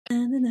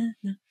Welcome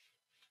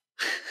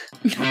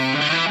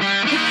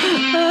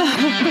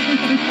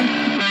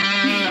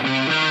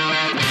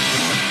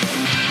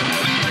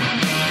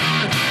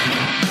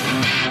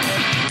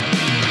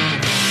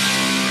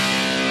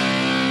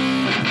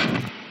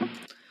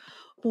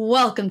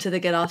to the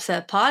Get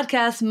Offset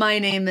podcast. My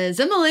name is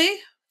Emily.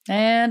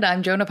 And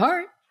I'm Jonah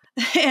Part.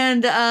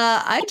 And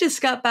I just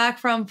got back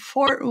from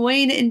Fort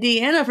Wayne,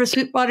 Indiana for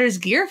Sweetwater's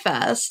Gear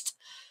Fest.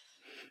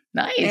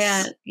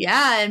 Nice.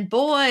 And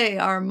boy,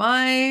 are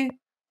my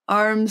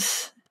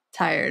arms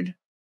tired.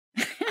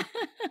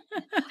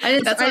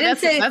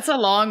 That's a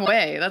long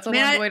way. That's a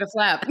long way to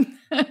flap.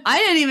 I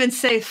didn't even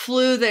say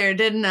flew there,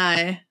 didn't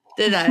I?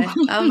 Did I?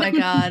 Oh my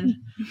God.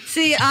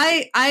 See,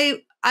 I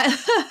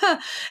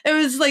it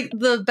was like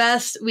the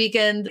best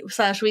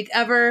weekend/week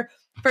ever,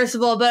 first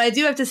of all. But I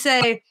do have to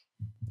say,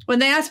 when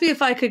they asked me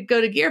if I could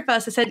go to Gear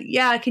Fest, I said,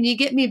 yeah, can you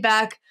get me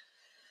back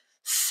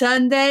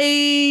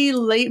Sunday,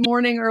 late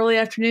morning, early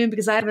afternoon,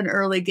 because I have an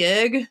early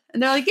gig?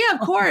 And they're like, yeah,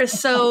 of course.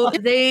 So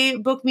they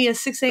booked me a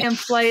 6 a.m.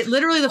 flight,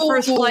 literally the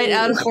first flight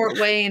out of Fort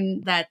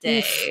Wayne that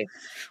day.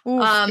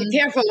 Be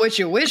careful what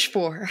you wish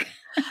for.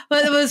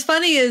 But what was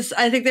funny is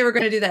I think they were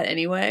going to do that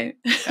anyway,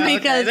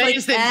 because they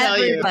just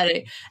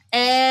didn't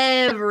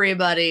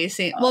everybody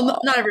seemed, well,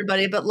 not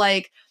everybody, but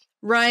like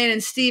Ryan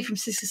and Steve from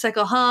 60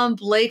 Cycle Hum,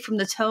 Blake from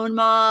the Tone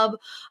Mob.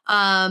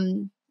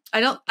 I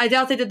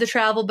doubt they did the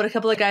travel, but a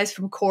couple of guys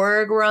from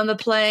Korg were on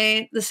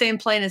the same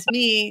plane as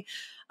me.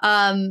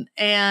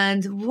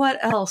 And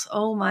what else?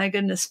 Oh my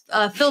goodness.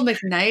 Phil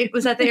McKnight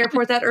was at the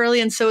airport that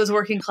early, and so was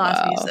Working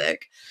Class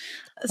Music.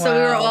 So we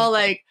were all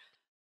like,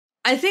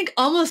 I think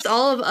almost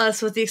all of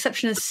us, with the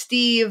exception of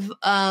Steve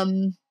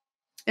and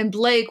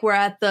Blake, were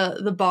at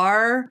the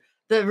bar,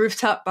 the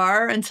rooftop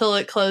bar, until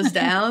it closed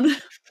down.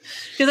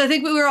 Because I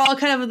think we were all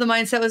kind of the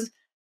mindset was,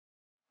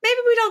 maybe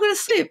we don't go to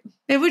sleep.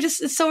 Maybe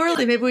it's so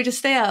early. Maybe we just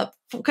stay up.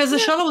 Because the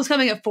shuttle was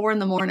coming at 4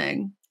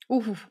 a.m.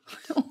 Ooh.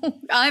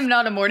 I'm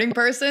not a morning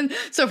person.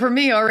 So for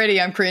me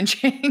already, I'm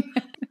cringing.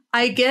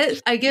 I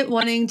get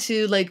wanting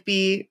to like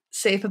be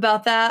safe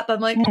about that. But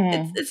I'm like,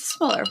 it's a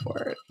small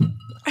airport.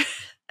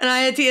 And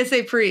I had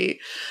TSA pre.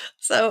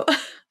 So,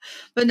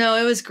 but no,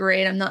 it was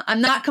great.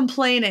 I'm not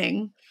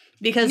complaining,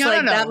 because of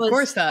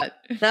course not.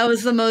 That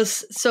was the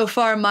most so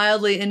far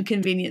mildly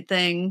inconvenient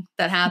thing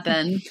that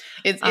happened.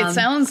 It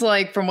sounds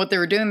like, from what they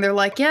were doing, they're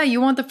like, yeah,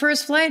 you want the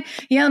first flight?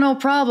 Yeah, no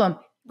problem.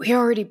 We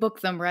already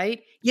booked them,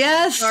 right?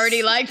 Yes.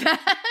 Already like that.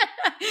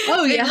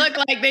 Oh, yeah. They look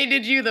like they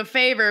did you the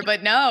favor,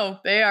 but no,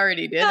 they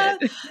already did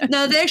it.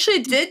 No, they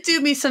actually did do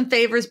me some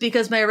favors,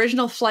 because my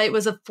original flight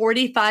was a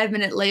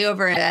 45-minute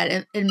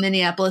layover in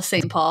Minneapolis,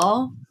 St.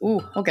 Paul.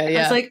 Ooh, okay, yeah.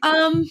 I was like,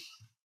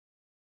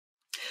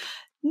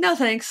 no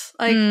thanks.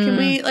 Like, can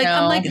we, like, no.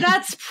 I'm like,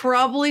 that's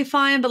probably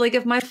fine. But like,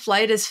 if my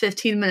flight is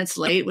 15 minutes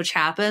late, which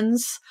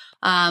happens,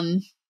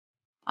 I'm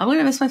going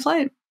to miss my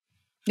flight.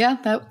 Yeah,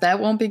 that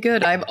won't be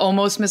good. I've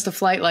almost missed a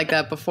flight like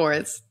that before.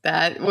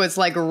 That was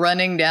like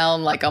running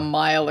down like a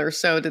mile or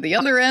so to the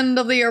other end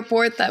of the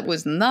airport. That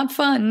was not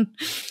fun.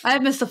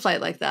 I've missed a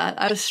flight like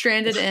that. I was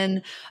stranded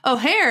in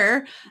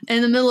O'Hare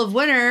in the middle of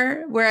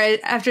winter,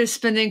 after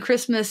spending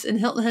Christmas in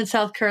Hilton Head,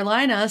 South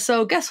Carolina.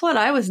 So guess what?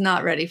 I was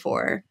not ready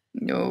for.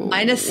 No.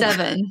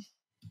 -7.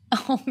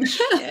 Oh,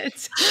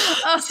 shit.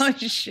 Oh,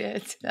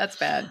 shit. That's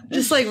bad.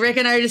 Just like Rick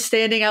and I are just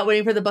standing out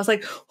waiting for the bus,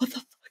 like, what the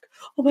fuck?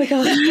 Oh my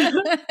God.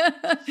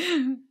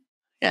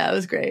 Yeah, it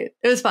was great.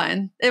 It was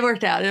fine. It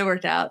worked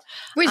out.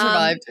 We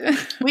survived.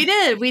 We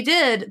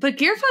did. But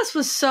Gearfest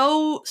was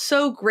so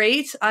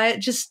great.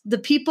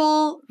 The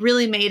people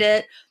really made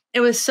it. It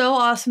was so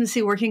awesome to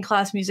see Working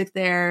Class Music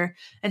there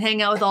and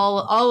hang out with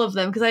all of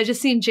them, because I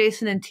just seen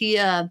Jason and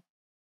Tia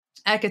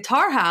at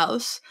Guitar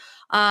House.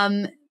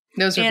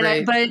 Those are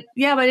great. But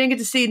I didn't get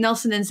to see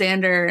Nelson and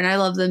Xander, and I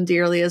love them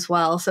dearly as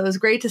well. So it was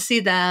great to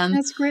see them.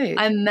 That's great.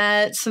 I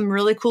met some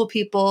really cool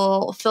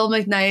people. Phil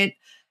McKnight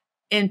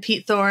and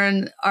Pete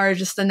Thorne are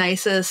just the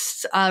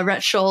nicest.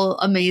 Rhett Scholl,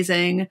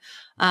 amazing.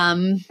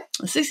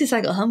 60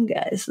 Cycle Hum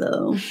guys,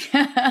 though.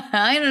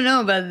 I don't know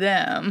about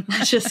them.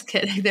 Just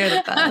kidding. They're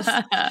the best.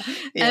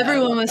 Yeah,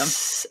 everyone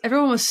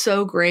was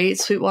so great.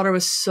 Sweetwater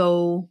was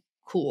so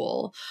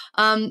cool.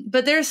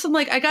 But there's some,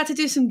 like, I got to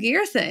do some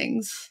gear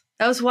things.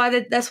 That's why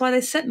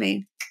they sent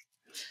me.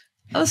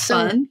 That was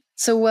fun.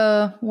 So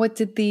what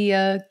did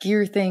the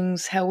gear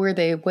things, how were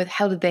they?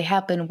 How did they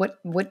happen?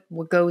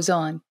 What goes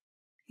on?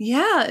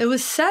 Yeah, it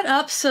was set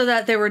up so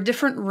that there were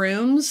different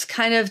rooms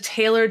kind of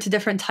tailored to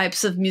different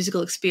types of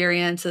musical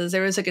experiences.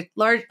 There was like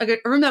a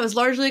room that was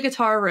largely a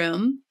guitar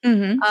room,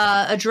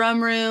 a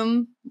drum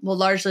room,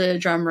 largely a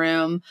drum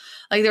room.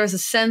 Like there was a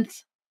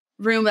synth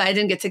room that I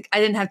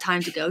didn't have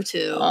time to go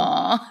to.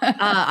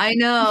 I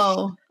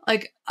know.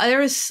 Like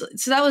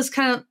that was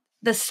kind of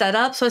the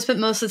setup. So I spent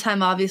most of the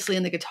time obviously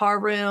in the guitar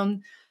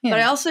room, but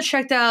I also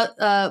checked out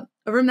a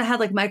room that had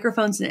like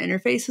microphones and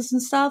interfaces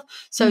and stuff.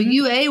 So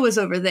UA was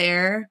over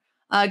there.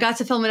 Got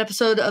to film an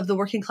episode of the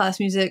Working Class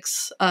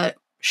Music's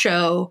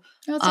show.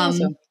 That's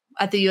awesome.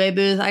 At the UA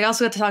booth. I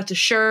also got to talk to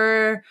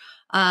Shure.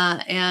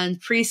 and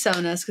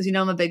PreSonus, because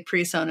I'm a big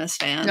PreSonus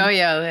fan. Oh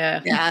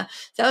yeah. Yeah,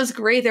 that was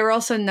great. They were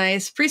also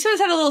nice. PreSonus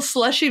had a little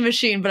slushy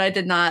machine, but I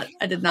did not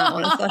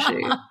want a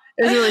slushy.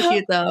 It was really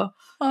cute though.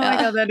 Oh my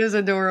God, that is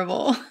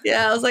adorable.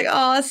 Yeah, I was like,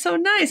 oh, that's so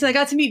nice. And I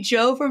got to meet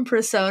Joe from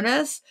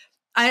PreSonus.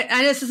 I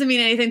know this doesn't mean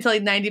anything to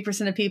like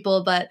 90% of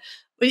people, but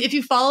if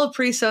you follow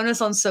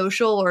PreSonus on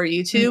social or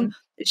YouTube,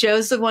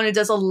 Joe's the one who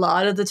does a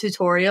lot of the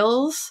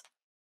tutorials.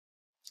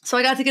 So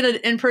I got to get an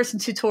in-person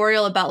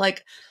tutorial about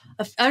like,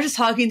 I was just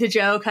talking to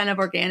Joe kind of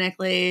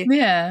organically.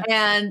 Yeah.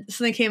 And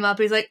something came up.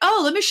 He's like,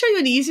 oh, let me show you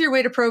an easier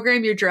way to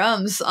program your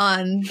drums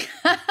on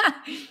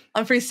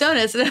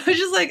PreSonus. And it was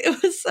just like,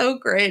 it was so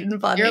great and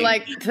funny. You're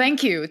like,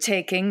 thank you.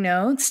 Taking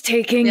notes.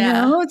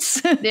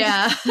 Notes.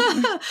 Yeah.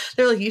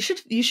 They're like, you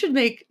should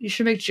make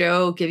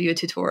Joe give you a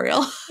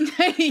tutorial.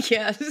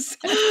 Yes.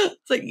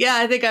 It's like, yeah,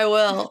 I think I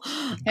will.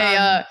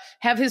 Hey,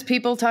 have his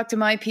people talk to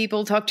my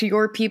people, talk to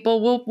your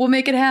people. We'll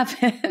make it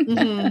happen.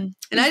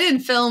 And I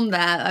didn't film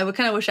that. I would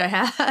kind of wish I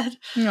had.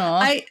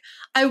 Aww.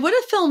 I would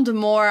have filmed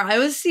more. I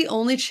was the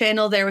only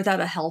channel there without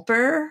a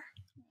helper.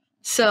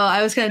 So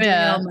I was kind of doing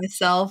it all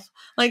myself.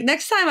 Like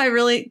next time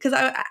because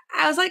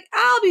I was like,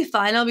 I'll be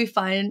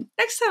fine.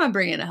 Next time I'm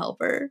bringing a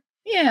helper.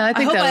 Yeah, I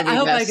think that would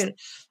be best.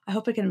 I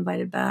hope I can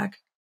invite it back.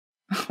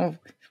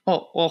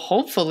 Oh, well,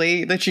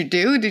 hopefully that you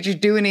do. Did you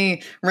do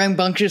any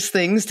rambunctious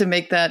things to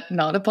make that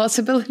not a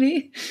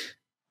possibility?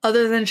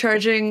 Other than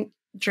charging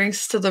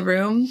drinks to the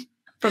room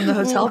from the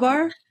hotel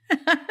bar?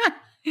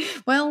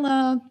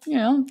 Well,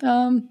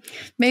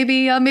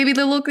 maybe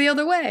they'll look the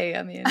other way.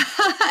 I mean,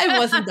 it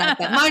wasn't that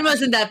bad. Mine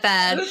wasn't that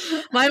bad.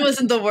 Mine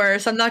wasn't the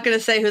worst. I'm not going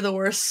to say who the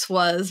worst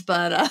was,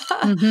 but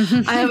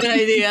I have an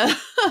idea.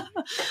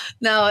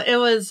 No, it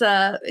was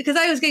because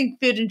I was getting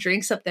food and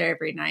drinks up there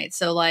every night.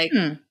 So like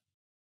a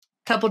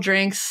couple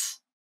drinks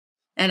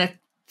and a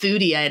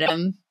foodie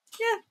item.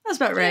 Yeah, that's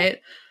about right.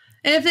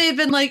 And if they'd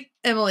been like,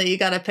 Emily, you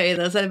got to pay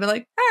this, I'd have been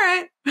like, all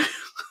right.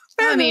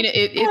 I mean,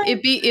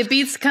 it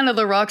beats kind of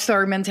the rock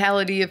star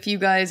mentality if you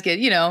guys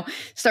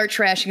start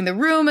trashing the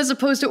room as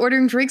opposed to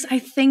ordering drinks. I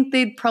think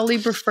they'd probably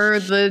prefer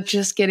the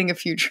just getting a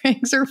few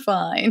drinks are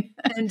fine.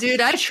 And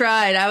dude, I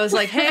tried. I was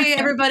like, hey,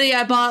 everybody,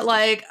 I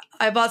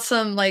bought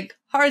some like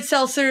hard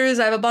seltzers.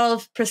 I have a bottle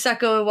of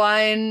Prosecco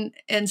wine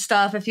and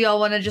stuff. If you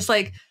all want to just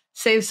like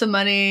save some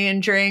money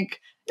and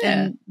drink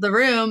in the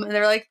room. And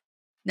they were like,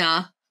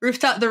 nah,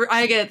 rooftop.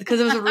 I get it because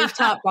it was a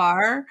rooftop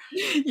bar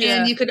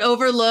and you could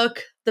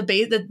overlook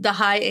the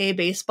high A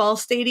baseball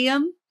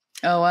stadium.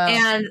 Oh wow!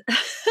 And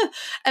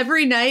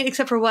every night,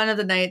 except for one of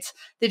the nights,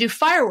 they do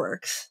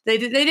fireworks. They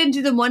didn't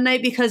do them one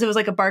night because it was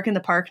like a bark in the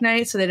park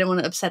night, so they didn't want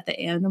to upset the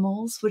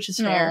animals, which is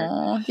fair.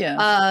 Aww,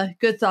 yeah.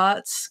 Good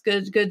thoughts.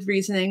 Good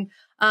reasoning.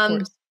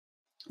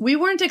 We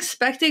weren't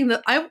expecting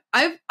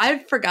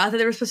I forgot that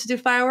they were supposed to do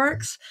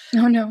fireworks.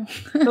 Oh no!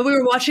 But we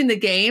were watching the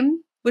game,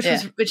 which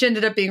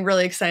ended up being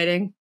really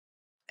exciting,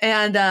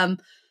 and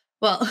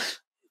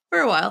for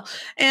a while.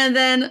 And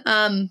then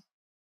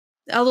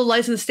all the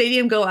lights in the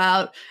stadium go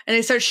out and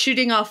they start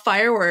shooting off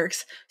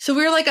fireworks. So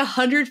we were like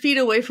 100 feet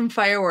away from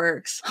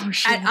fireworks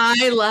at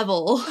eye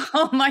level.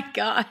 Oh my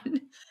God.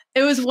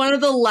 It was one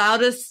of the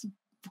loudest,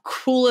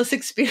 coolest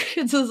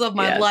experiences of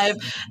my life.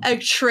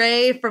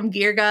 Trey from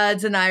Gear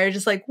Gods and I are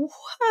just like, what?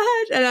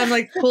 And I'm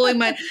like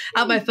pulling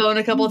out my phone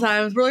a couple of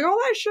times. We're like, oh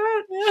my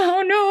shit.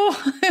 Oh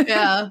no.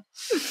 Yeah.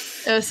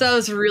 So it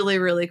was really,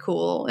 really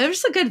cool. It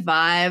was just a good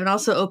vibe and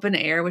also open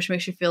air, which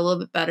makes you feel a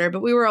little bit better.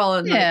 But we were all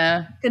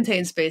in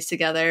contained space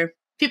together.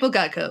 People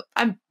got COVID.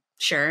 I'm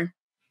sure.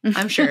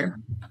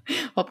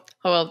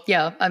 Well,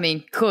 yeah. I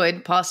mean,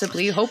 could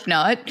possibly, hope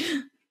not.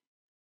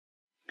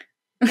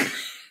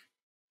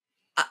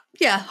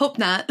 Yeah, hope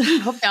not.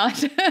 Hope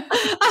not.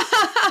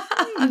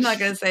 I'm not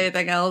going to say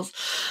anything else.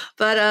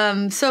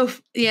 But so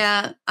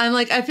yeah,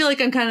 I feel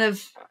like I'm kind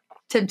of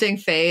tempting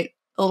fate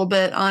a little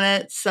bit on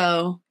it.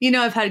 So,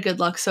 I've had good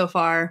luck so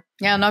far.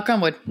 Yeah, knock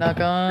on wood. Knock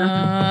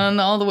on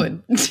all the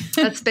wood.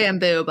 That's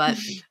bamboo, but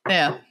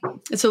yeah,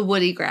 it's a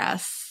woody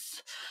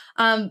grass.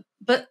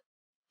 But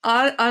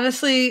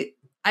honestly,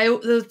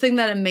 the thing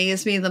that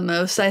amazed me the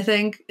most, I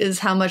think, is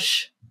how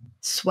much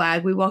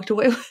swag we walked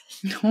away with.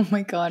 Oh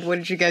my God, what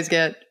did you guys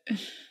get?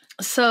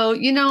 So,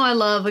 I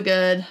love a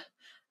good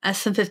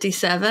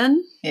SM57.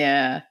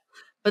 Yeah.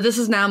 But this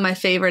is now my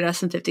favorite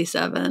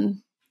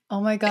SM57.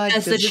 Oh my God.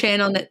 That's the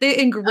channel that they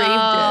engraved it.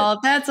 Oh,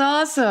 that's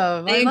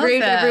awesome. They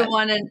engraved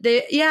everyone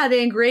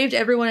they engraved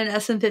everyone in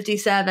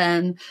SM57.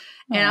 And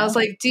I was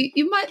like,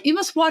 you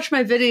must watch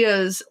my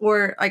videos,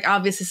 or like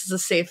obviously this is a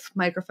safe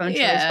microphone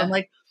choice. But I'm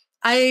like,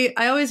 I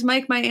always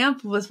mic my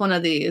amp with one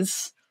of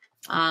these.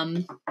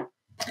 And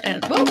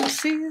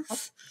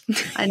whoopsies.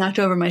 I knocked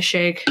over my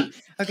shake.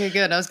 Okay,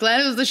 good. I was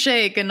glad it was the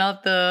shake and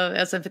not the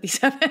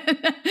SM57.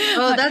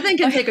 Oh, that thing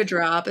can take a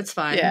drop. It's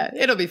fine. Yeah,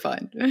 it'll be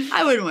fine.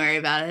 I wouldn't worry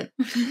about it.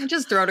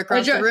 Just throw it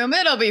across the room.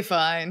 It'll be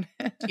fine.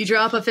 You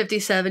drop a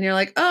 57, you're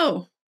like,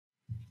 oh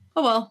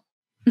well.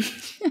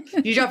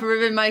 You drop a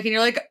ribbon mic and you're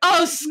like,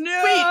 oh, sweet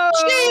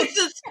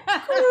Jesus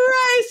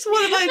Christ,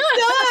 what have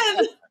I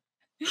done?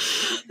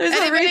 There's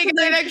Anybody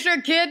got an extra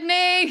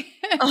kidney?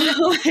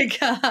 Oh my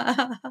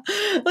god!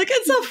 Look,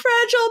 it's a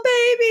fragile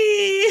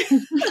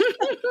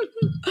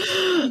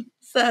baby.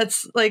 So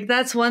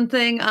that's one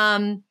thing.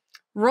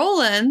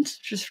 Roland,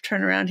 just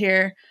turn around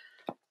here.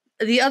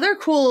 The other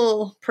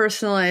cool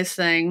personalized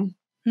thing,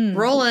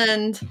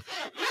 Roland.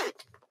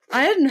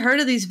 I hadn't heard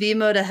of these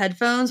V-Moda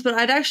headphones, but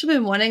I'd actually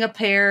been wanting a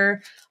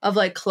pair of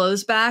like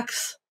closed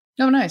backs.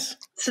 Oh, nice.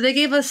 So they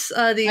gave us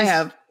these.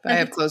 I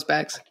have closed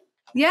backs.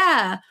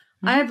 Yeah,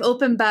 I have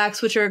open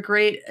backs, which are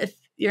great if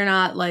you're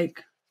not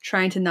like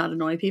trying to not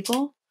annoy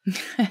people.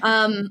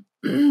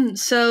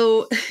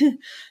 So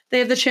they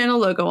have the channel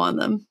logo on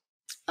them.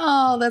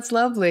 Oh, that's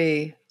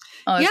lovely.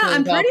 Oh, that's yeah, really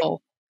I'm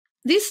thoughtful.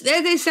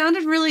 They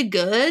sounded really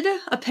good.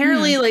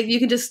 Apparently, like you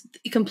can just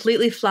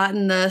completely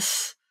flatten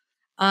this,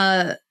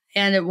 and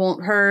it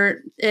won't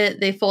hurt.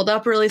 They fold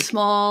up really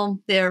small.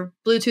 They're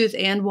Bluetooth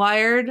and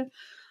wired.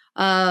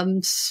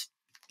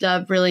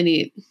 Really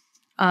neat.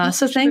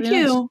 So thank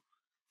you. Nice.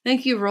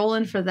 Thank you,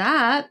 Roland, for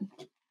that.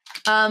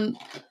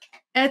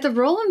 At the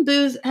Roland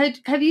booth,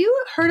 have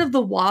you heard of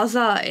the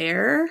Waza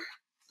Air?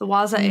 The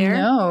Waza Air?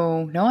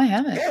 No, I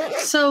haven't.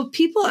 So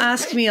people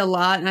ask me a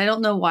lot, and I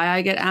don't know why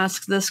I get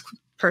asked this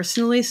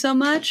personally so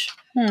much,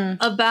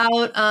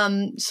 about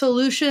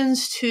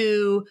solutions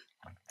to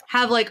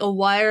have like a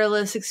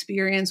wireless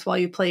experience while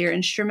you play your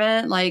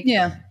instrument. Like,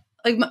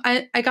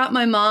 I got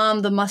my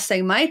mom the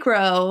Mustang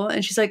Micro,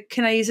 and she's like,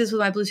 "Can I use this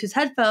with my Bluetooth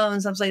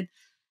headphones?" I was like,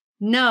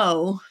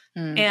 "No."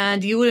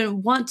 And you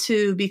wouldn't want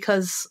to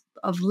because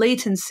of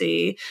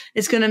latency.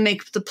 It's going to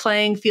make the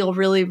playing feel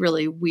really,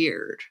 really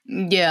weird.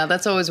 Yeah,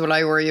 that's always what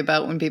I worry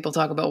about when people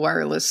talk about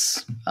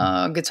wireless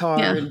guitar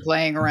and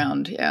playing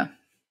around. Yeah.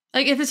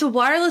 Like if it's a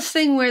wireless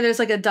thing where there's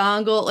like a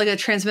dongle, like a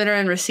transmitter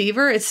and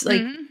receiver, it's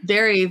like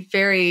very,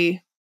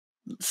 very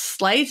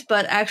slight.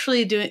 But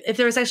actually if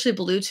there was actually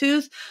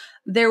Bluetooth,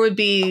 there would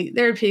be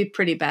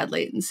pretty bad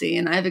latency.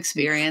 And I've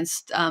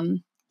experienced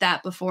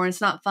that before, and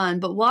it's not fun.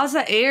 But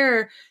Waza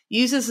Air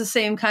uses the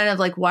same kind of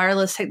like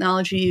wireless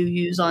technology you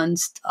use on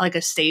like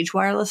a stage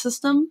wireless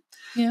system.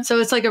 Yeah. So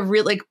it's like a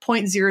real like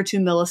 0.02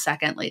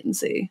 millisecond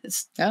latency.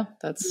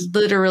 That's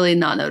literally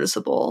not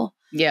noticeable.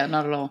 Yeah,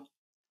 not at all.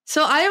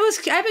 So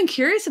I've been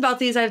curious about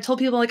these. I've told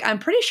people like I'm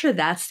pretty sure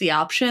that's the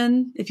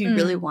option if you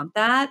really want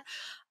that.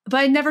 But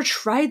I never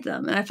tried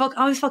them, and I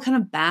always felt kind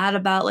of bad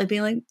about like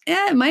being like,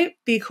 it might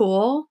be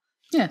cool.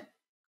 Yeah.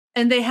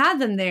 And they had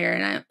them there,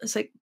 and I was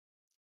like,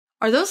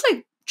 are those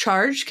like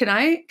charged? Can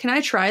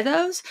I try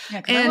those?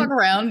 Yeah, can I walk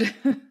around?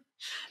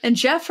 And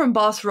Jeff from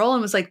Boss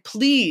Rollin' was like,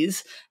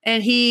 please.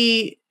 And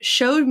he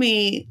showed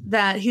me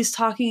that he's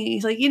like,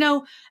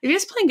 if you're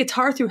just playing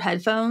guitar through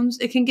headphones,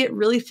 it can get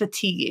really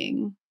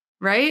fatiguing,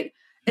 right?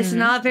 It's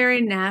not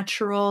very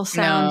natural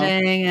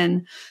sounding,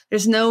 and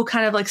there's no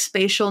kind of like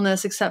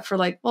spatialness except for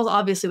like, well,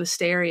 obviously with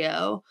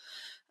stereo.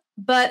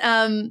 But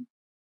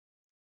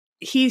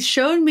he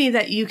showed me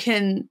that you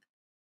can,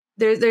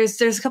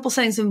 there's a couple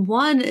settings, and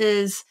one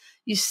is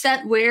you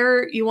set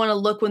where you want to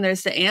look when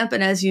there's the amp,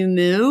 and as you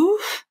move,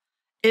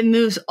 it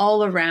moves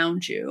all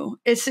around you.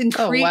 It's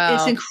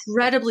It's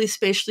incredibly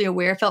spatially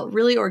aware. It felt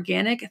really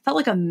organic. It felt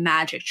like a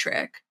magic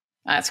trick.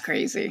 That's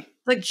crazy.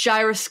 Like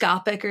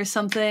gyroscopic or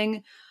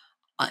something.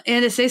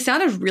 And they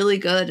sounded really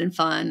good and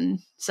fun.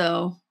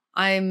 So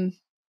I'm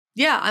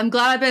glad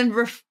I've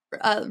been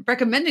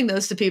recommending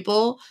those to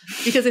people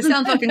because they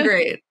sound fucking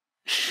great.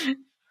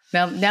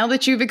 Now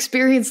that you've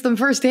experienced them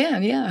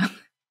firsthand, yeah.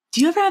 Do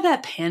you ever have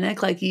that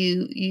panic? Like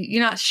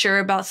you're not sure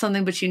about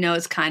something, but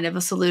it's kind of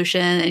a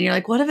solution, and you're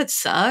like, what if it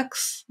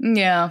sucks?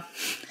 Yeah,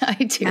 I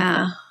do.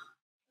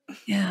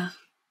 Yeah.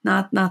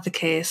 Not the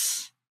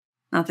case.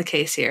 Not the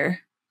case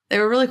here. They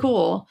were really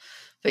cool.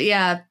 But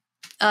yeah,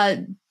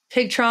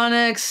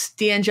 Pigtronics,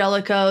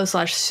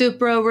 D'Angelico /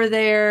 Supra were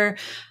there.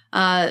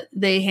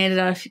 They handed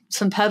out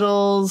some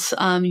pedals.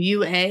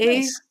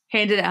 UA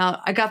handed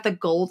out. I got the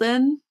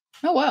golden.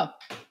 Oh, wow.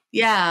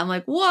 Yeah. I'm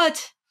like,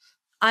 what?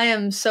 I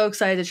am so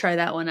excited to try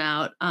that one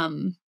out.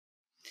 And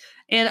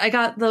I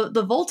got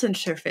the Volt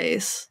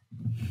interface.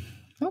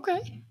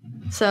 Okay.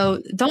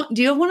 So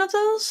do you have one of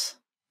those?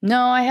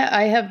 No, I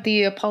have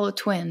the Apollo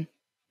Twin.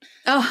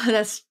 Oh,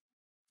 that's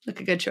like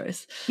a good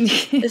choice.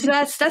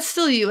 That's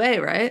still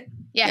UA, right?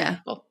 Yeah.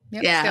 Well,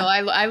 yeah. Still,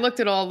 I looked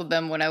at all of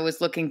them when I was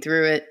looking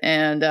through it,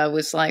 and I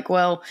was like,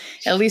 well,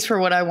 at least for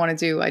what I want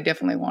to do, I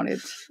definitely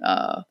wanted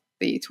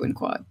the Twin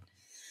Quad.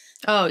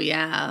 Oh,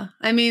 yeah.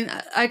 I mean,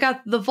 I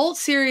got the Volt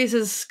series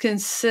is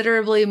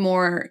considerably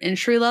more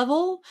entry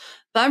level,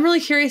 but I'm really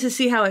curious to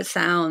see how it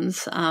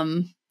sounds.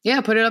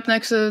 Yeah, put it up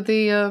next to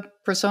the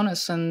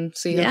Presonus and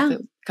see how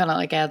it kind of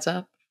like adds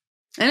up.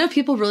 I know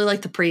people really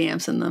like the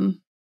preamps in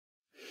them.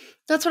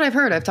 That's what I've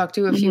heard. I've talked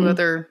to a few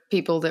other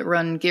people that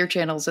run gear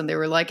channels, and they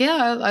were like,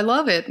 yeah, I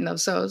love it. And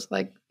so I was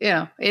like,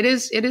 yeah, it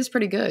is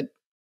pretty good.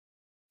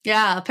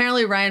 Yeah,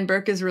 apparently Ryan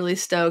Burke is really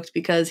stoked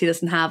because he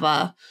doesn't have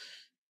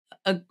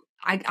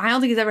I don't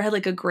think he's ever had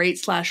like a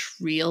great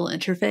 / real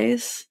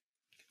interface.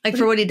 Like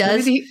for what he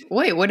does.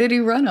 What did he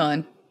run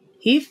on?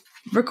 He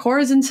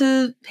records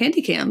into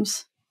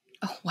Handycams.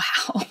 Oh,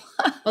 wow.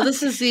 Well,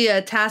 this is the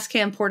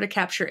Tascam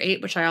Portacapture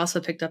 8, which I also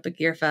picked up at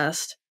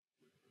GearFest.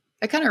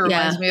 It kind of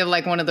reminds me of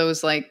like one of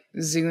those like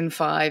Zune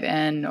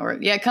 5N or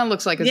it kind of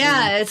looks like a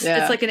Zune. It's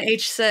like an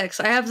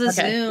H6. I have the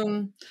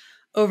Zoom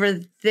over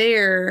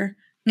there,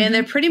 and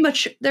they're pretty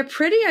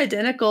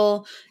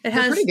identical. They're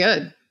pretty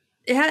good.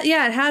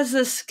 It has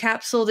this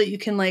capsule that you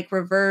can like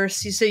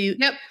reverse. You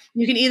can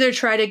either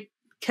try to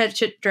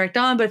catch it direct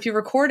on, but if you're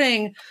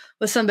recording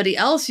with somebody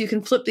else, you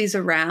can flip these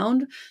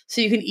around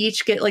so you can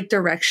each get like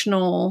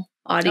directional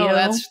audio.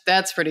 Oh,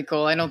 that's pretty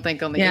cool. I don't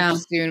think on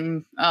the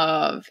Zoom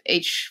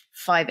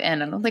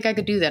H5N, I don't think I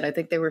could do that. I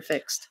think they were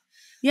fixed.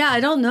 Yeah,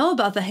 I don't know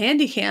about the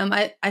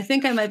Handycam. I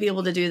think I might be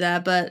able to do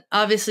that, but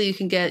obviously you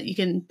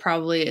can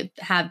probably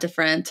have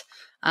different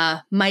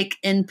mic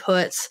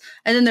inputs,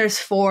 and then there's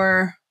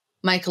 4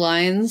 mic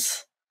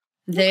lines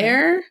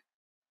there. Okay.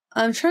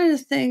 I'm trying to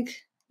think.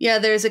 Yeah,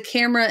 there's a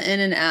camera in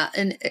and out,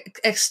 an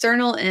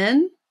external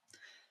in.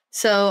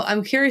 So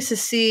I'm curious to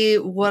see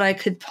what I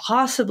could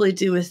possibly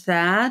do with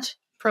that.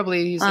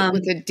 Probably use it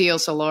with a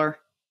DSLR.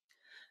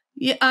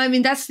 Yeah, I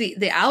mean that's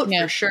the out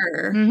for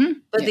sure. Mm-hmm.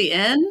 But the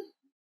in,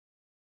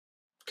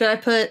 could I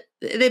put?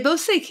 They both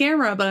say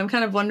camera, but I'm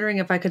kind of wondering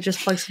if I could just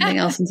plug something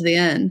else into the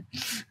in.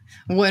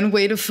 One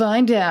way to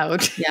find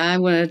out. Yeah,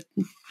 I'm gonna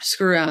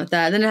screw around with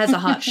that. Then it has a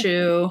hot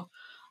shoe,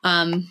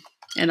 and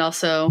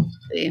also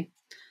the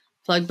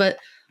plug. But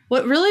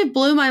what really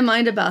blew my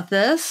mind about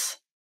this,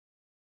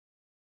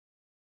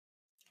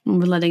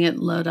 we're letting it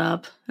load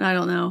up. I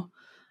don't know.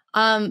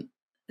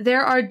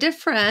 There are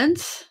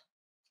different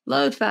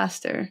load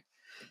faster.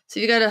 So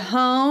you go to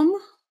home,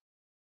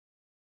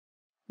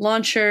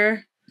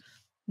 launcher.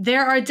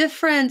 There are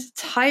different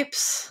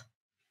types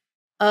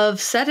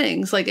of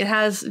settings. Like it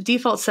has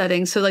default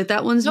settings. So like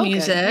that one's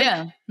music.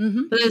 Yeah.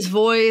 Mm-hmm. There's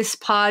voice,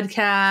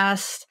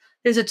 podcast.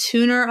 There's a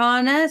tuner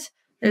on it.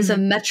 There's a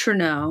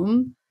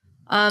metronome.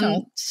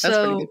 That's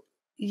pretty good.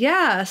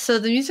 Yeah. So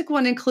the music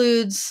one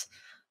includes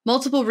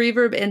multiple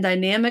reverb and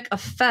dynamic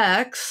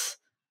effects,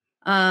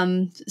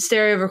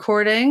 stereo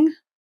recording.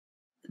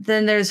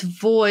 Then there's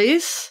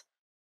voice,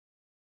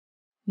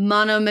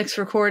 mono mix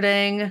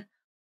recording. And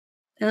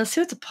let's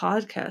see what's a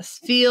podcast.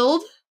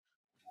 Field,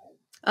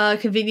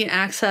 convenient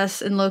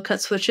access and low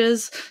cut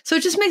switches. So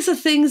it just makes the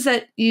things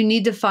that you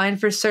need to find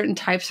for certain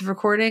types of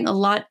recording a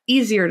lot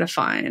easier to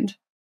find.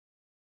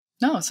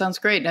 No, it sounds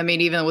great. I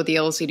mean, even with the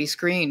LCD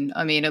screen,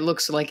 I mean, it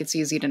looks like it's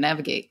easy to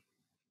navigate.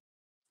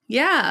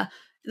 Yeah.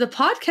 The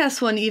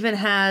podcast one even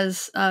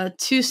has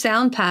 2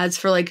 sound pads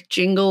for like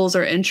jingles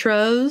or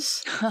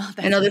intros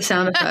and other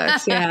sound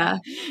effects. Yeah.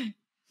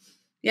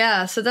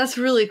 Yeah. So that's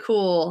really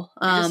cool.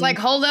 Just like,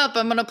 hold up,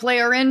 I'm going to play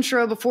our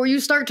intro before you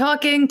start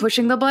talking,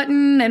 pushing the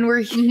button, and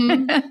we're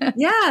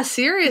Yeah,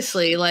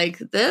 seriously. Like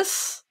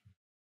this,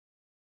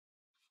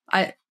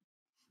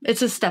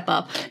 it's a step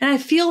up. And I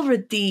feel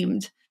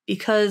redeemed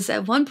because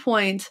at one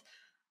point,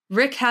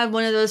 Rick had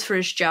one of those for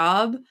his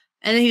job,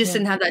 and then he just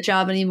didn't have that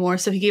job anymore.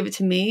 So he gave it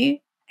to me,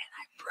 and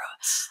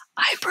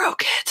I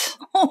broke it.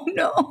 Oh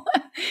no.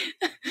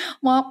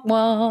 Womp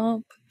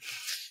womp.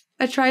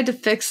 I tried to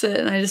fix it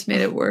and I just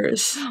made it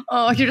worse.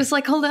 Oh, you're just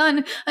like, hold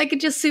on. I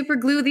could just super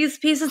glue these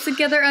pieces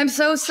together. I'm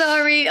so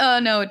sorry. Oh,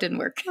 no, it didn't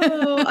work.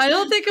 I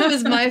don't think it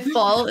was my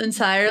fault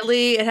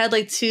entirely. It had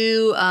like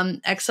 2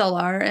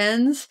 XLR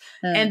ends.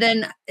 And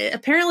then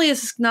apparently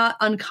it's not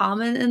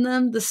uncommon in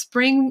them. The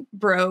spring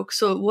broke,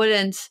 so it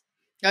wouldn't.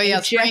 Oh,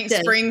 yeah.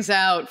 Spring's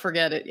out.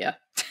 Forget it. Yeah.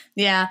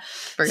 Yeah.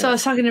 So I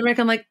was talking to Rick.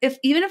 I'm like,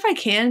 even if I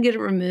can get it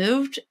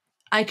removed,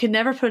 I could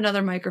never put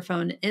another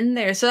microphone in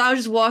there. So I was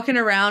just walking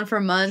around for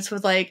months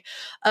with like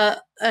a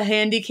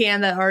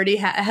Handycam that already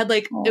had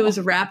like, it was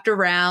wrapped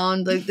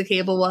around like the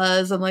cable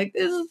was. I'm like,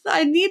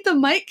 I need the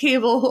mic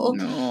cable.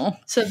 No.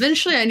 So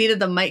eventually I needed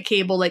the mic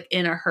cable like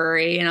in a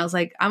hurry. And I was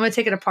like, I'm going to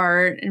take it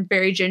apart and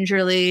very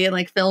gingerly and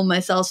like film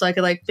myself so I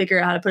could like figure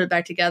out how to put it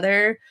back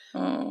together.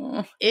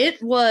 Oh.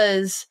 It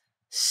was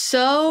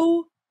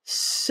so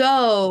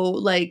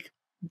like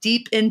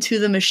deep into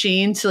the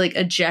machine to like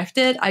eject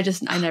it. I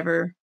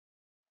never.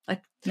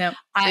 No,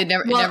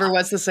 it never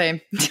was the same.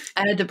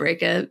 I had to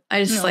break it.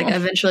 I just like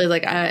eventually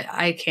like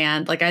I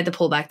can't. Like I had to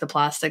pull back the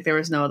plastic. There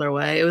was no other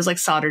way. It was like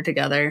soldered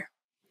together.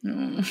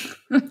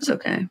 It's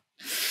okay.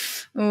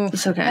 Oh,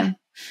 it's okay.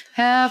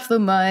 Half the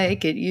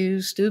mic it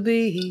used to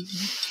be.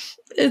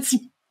 It's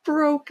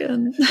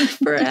broken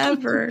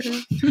forever.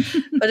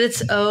 But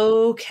it's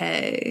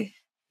okay.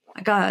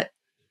 I got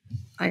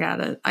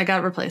it. I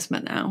got a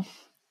replacement now.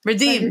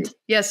 Redeemed.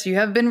 Yes, you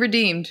have been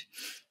redeemed.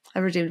 I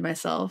redeemed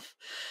myself.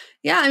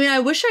 Yeah, I mean, I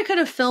wish I could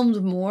have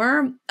filmed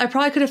more. I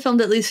probably could have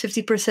filmed at least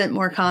 50%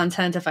 more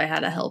content if I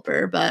had a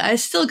helper, but I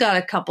still got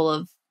a couple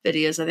of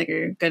videos I think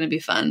are going to be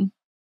fun.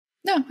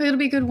 No, it'll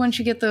be good once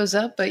you get those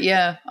up. But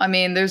yeah, I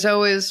mean, there's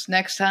always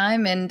next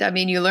time. And I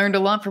mean, you learned a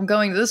lot from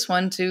going to this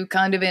one to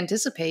kind of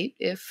anticipate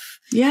if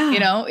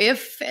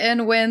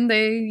and when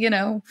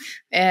they,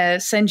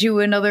 send you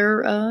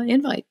another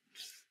invite.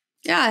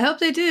 Yeah, I hope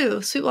they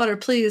do. Sweetwater,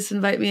 please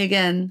invite me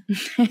again.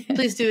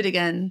 Please do it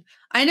again.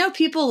 I know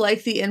people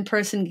like the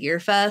in-person Gear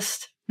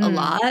Fest. a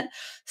lot.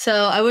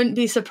 So I wouldn't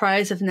be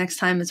surprised if next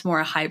time it's more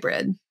a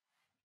hybrid.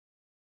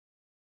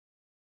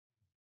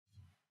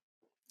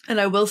 And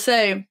I will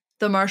say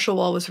the Marshall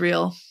wall was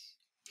real.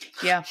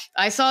 Yeah,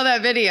 I saw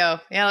that video.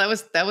 Yeah,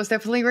 that was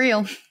definitely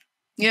real.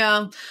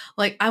 Yeah,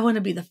 like I want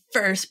to be the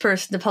first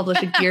person to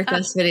publish a Gear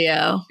Fest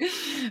video.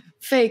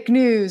 Fake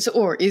news,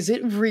 or is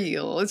it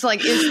real? It's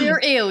like, is there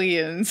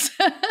aliens?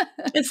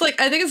 It's like,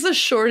 I think it's the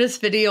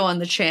shortest video on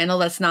the channel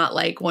that's not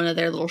like one of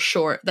their little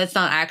short, that's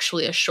not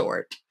actually a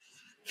short.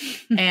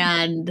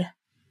 And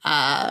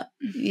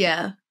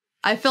yeah,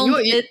 I filmed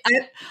it.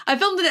 I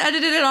filmed and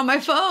edited it on my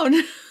phone.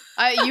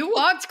 You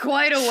walked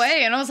quite a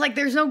way, and I was like,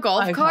 "There's no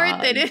golf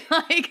cart." They didn't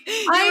like.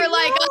 You were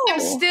like, "I'm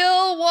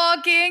still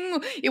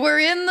walking. We're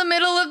in the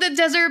middle of the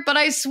desert, but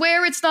I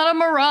swear it's not a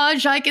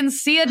mirage. I can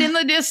see it in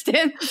the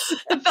distance."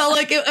 It felt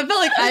like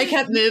I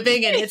kept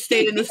moving, and it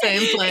stayed in the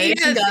same place.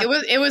 Yes,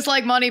 it was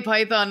like Monty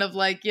Python of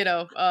like, you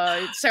know,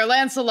 Sir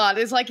Lancelot.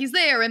 It's like he's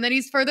there, and then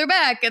he's further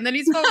back, and then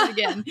he's forward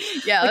again.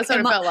 Yeah, that's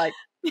what it felt like.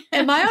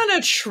 Am I on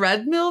a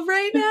treadmill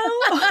right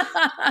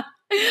now?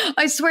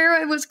 I swear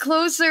I was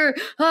closer.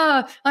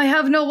 I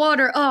have no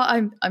water.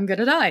 I'm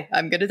gonna die.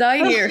 I'm gonna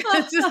die here.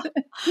 I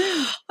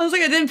was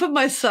like, I didn't put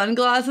my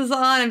sunglasses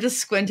on. I'm just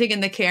squinting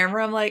in the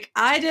camera. I'm like,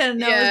 I didn't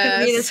know it was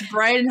gonna be this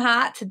bright and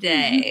hot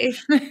today.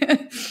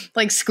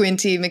 Like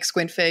Squinty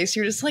McSquint face.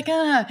 You're just like,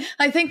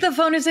 I think the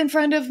phone is in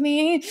front of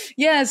me.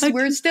 Yes,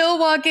 we're still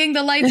walking.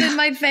 The light's in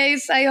my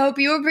face. I hope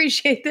you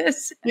appreciate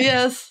this.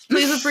 Yes,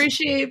 please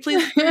appreciate.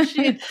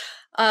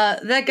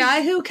 That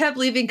guy who kept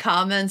leaving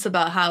comments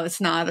about how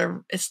it's not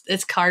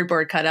it's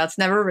cardboard cutouts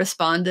never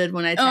responded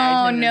when I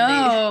tagged him.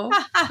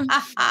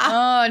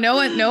 Oh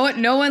no!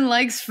 No one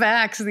likes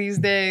facts these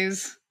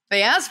days.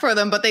 They ask for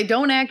them, but they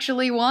don't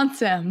actually want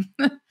them.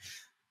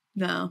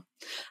 No.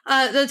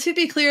 To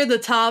be clear, the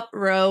top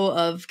row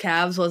of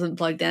calves wasn't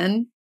plugged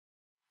in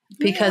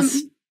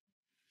because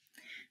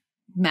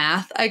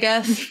math, I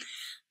guess.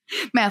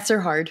 Maths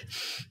are hard.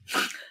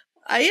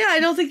 Yeah, I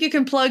don't think you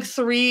can plug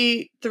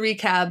three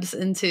cabs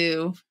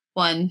into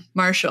one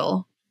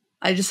Marshall.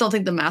 I just don't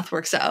think the math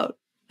works out.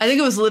 I think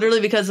it was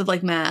literally because of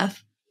like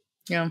math.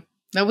 Yeah,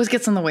 that always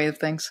gets in the way of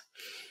things.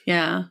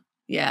 Yeah.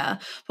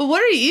 But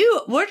what are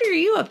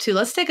you up to?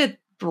 Let's take a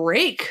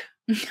break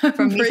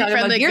from me talking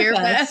about Gear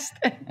Fest.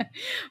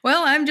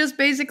 Well, I'm just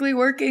basically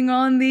working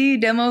on the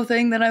demo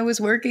thing that I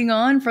was working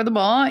on for the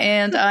BAW,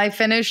 and I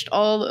finished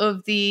all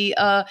of the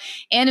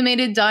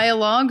animated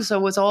dialogue, so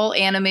it was all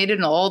animated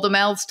and all the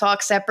mouths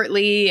talk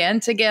separately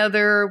and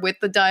together with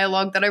the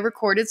dialogue that I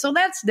recorded, so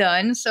that's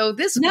done. So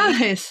this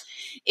week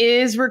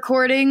is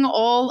recording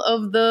all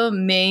of the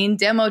main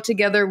demo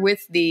together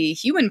with the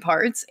human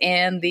parts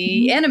and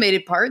the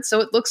animated parts,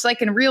 so it looks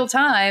like in real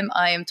time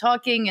I am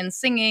talking and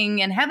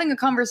singing and having a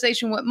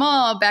conversation with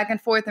Ma back and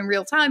forth in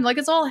real time, like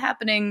it's all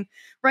happening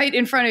right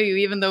in front of you,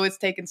 even though it's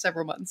taken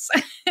several months.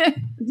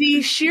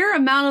 The sheer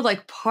amount of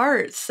like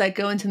parts that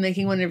go into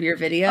making one of your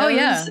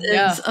videos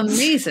is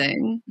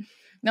amazing.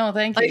 No,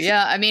 thank you.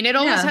 Yeah, I mean, it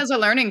always has a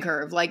learning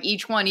curve. Like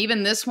each one,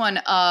 even this one,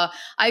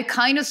 I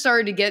kind of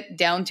started to get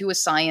down to a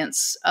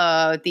science,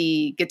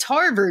 the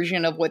guitar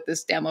version of what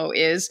this demo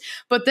is.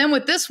 But then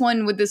with this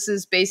one, this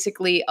is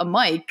basically a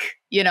mic,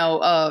 you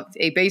know,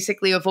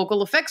 basically a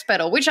vocal effects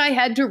pedal, which I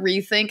had to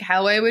rethink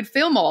how I would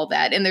film all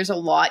that. And there's a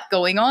lot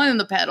going on in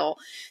the pedal.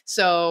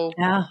 So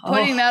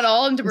putting that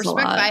all into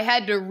perspective, I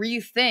had to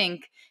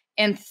rethink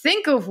and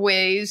think of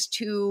ways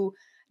to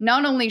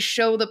not only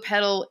show the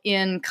pedal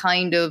in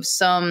kind of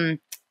some,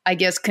 I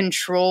guess,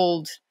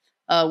 controlled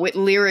with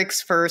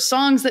lyrics for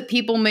songs that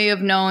people may have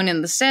known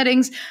in the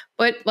settings,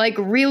 but like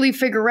really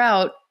figure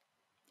out,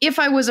 if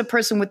I was a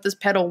person with this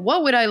pedal,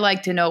 what would I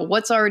like to know?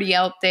 What's already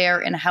out there,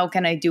 and how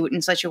can I do it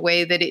in such a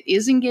way that it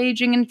is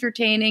engaging,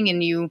 entertaining,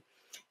 and you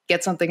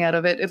get something out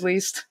of it, at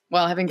least,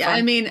 while having fun.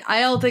 I mean,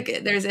 I don't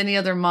think there's any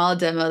other mod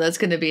demo that's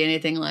going to be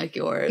anything like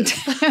yours.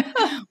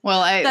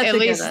 Well, at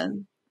least...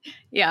 Given.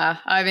 Yeah,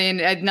 I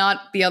mean,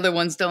 not the other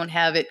ones don't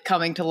have it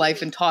coming to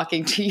life and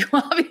talking to you,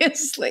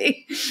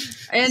 obviously.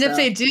 And if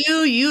they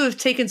do, you have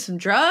taken some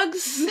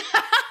drugs.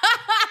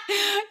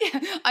 Yeah,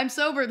 I'm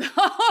sober though,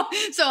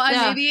 so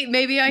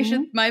maybe I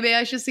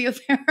should see a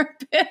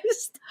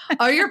therapist.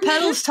 Are your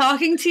pedals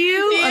talking to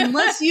you? Yeah.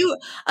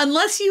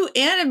 Unless you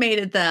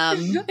animated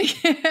them.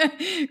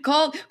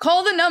 Call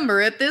the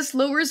number at this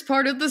lowest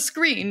part of the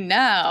screen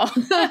now.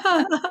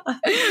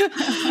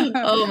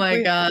 Oh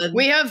my God.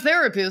 We have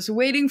therapists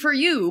waiting for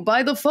you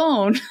by the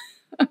phone.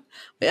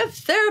 We have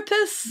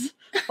therapists.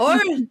 Or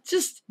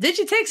just, did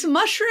you take some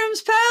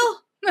mushrooms,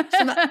 pal?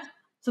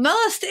 Some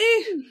LSD?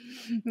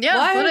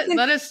 Yeah,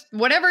 let us,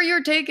 whatever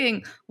you're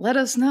taking, let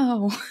us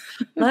know.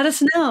 Let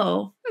us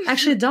know.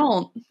 Actually,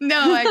 don't.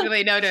 No,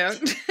 actually, no,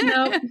 don't.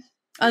 No.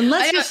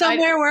 Unless you're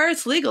somewhere where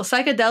it's legal.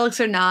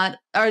 Psychedelics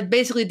are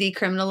basically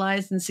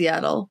decriminalized in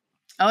Seattle.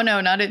 Oh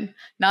no, not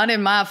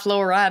in my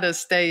Florida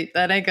state.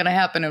 That ain't gonna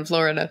happen in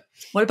Florida.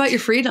 What about your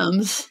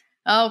freedoms?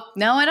 Oh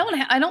no,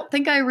 I don't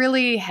think I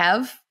really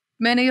have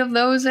many of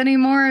those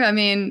anymore. I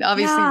mean,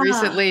 obviously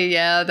recently,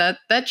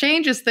 that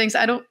changes things.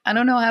 I don't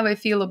know how I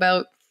feel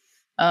about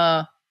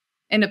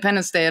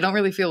Independence Day. I don't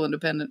really feel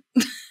independent.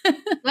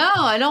 No,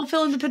 I don't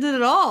feel independent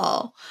at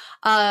all.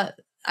 I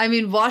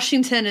mean,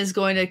 Washington is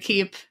going to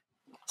keep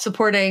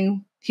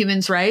supporting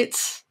humans'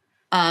 rights.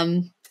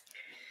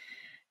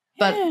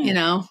 But, you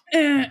know,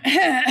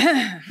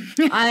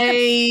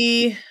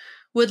 I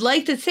would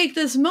like to take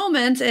this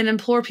moment and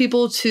implore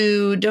people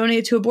to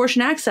donate to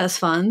abortion access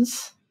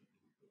funds.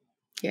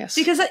 Yes.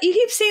 Because you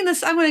keep seeing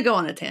this. I'm going to go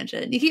on a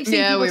tangent. You keep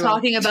seeing people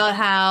talking about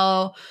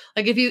how,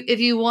 like, if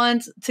you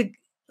want to,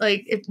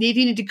 like, if you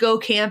need to go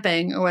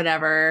camping or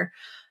whatever,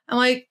 I'm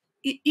like,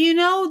 you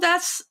know,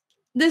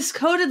 this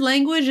coded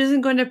language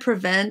isn't going to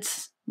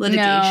prevent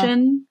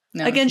litigation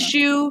against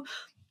you.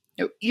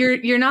 Nope.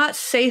 You're not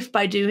safe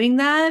by doing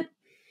that.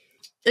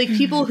 Like,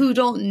 people who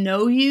don't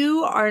know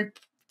you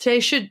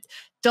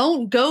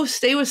don't go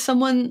stay with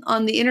someone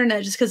on the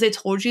internet just because they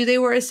told you they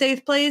were a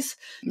safe place.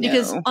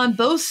 Because on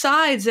both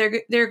sides,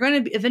 there are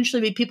going to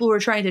eventually be people who are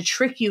trying to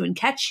trick you and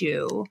catch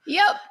you.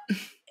 Yep.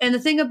 And the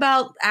thing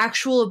about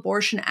actual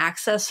abortion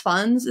access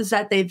funds is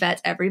that they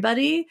vet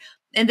everybody.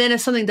 And then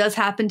if something does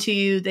happen to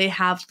you, they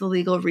have the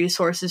legal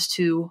resources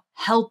to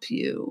help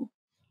you.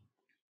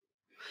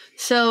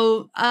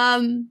 So,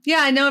 yeah,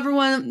 I know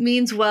everyone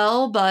means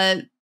well,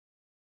 but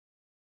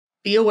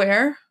be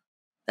aware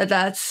that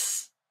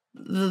that's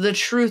the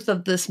truth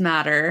of this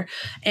matter.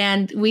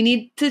 And we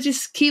need to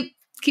just keep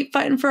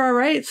fighting for our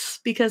rights,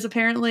 because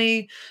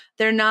apparently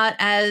they're not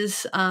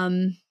as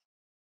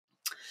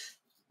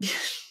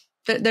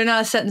they're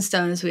not as set in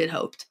stone as we had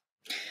hoped.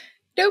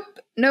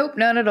 Nope,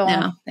 not at all.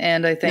 No.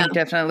 And I think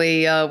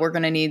definitely we're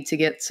going to need to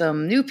get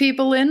some new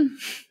people in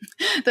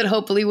that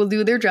hopefully will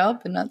do their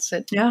job and not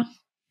sit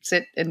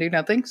and do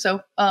nothing.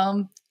 So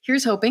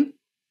here's hoping.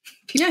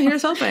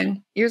 Here's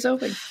hoping. Here's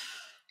hoping.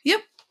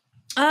 Yep.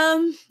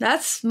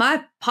 That's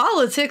my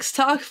politics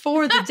talk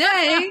for the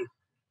day.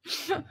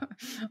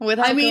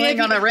 Without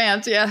going on a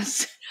rant,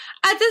 yes.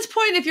 At this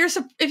point,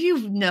 if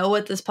you know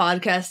what this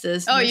podcast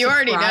is, you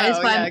already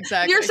know.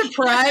 Exactly. You're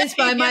surprised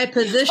by my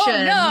position.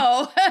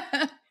 Oh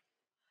no!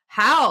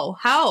 How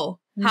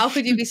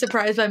could you be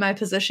surprised by my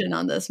position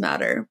on this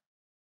matter?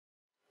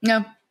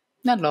 No,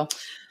 not at all.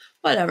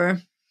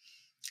 Whatever.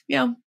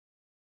 Yeah.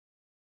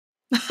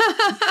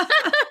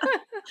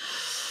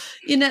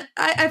 You know,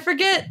 I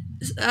forget.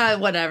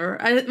 Whatever.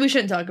 We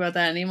shouldn't talk about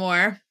that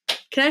anymore.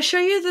 Can I show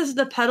you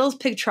the pedals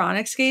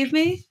Pigtronics gave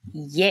me?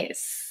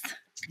 Yes.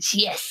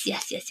 So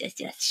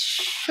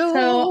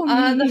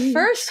the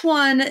first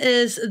one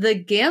is the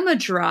Gamma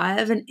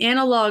Drive, an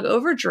analog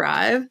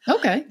overdrive.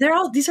 Okay. They're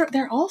all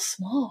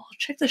small.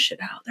 Check this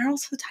shit out. They're all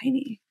so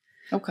tiny.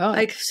 Okay.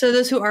 Like, so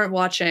those who aren't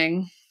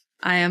watching,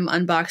 I am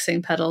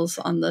unboxing pedals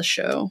on the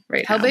show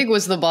right now. How big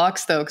was the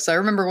box, though? Because I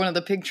remember one of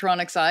the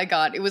Pigtronics I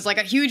got. It was like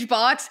a huge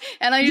box,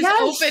 and I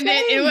just opened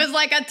it. It was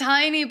like a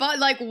tiny box.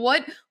 Like,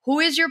 what? Who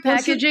is your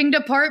packaging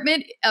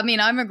department? I mean,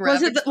 I'm a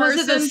graphics person.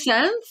 Was it the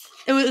Synth?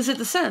 Was it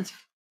the Synth?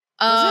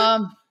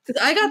 Because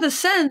I got the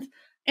Synth,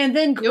 and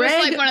then Greg. It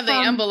was like one of the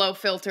envelope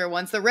filter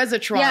ones, the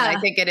Resitron, I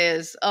think it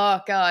is. Oh,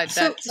 God,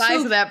 that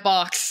size of that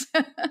box.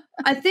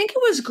 I think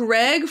it was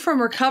Greg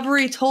from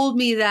Recovery told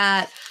me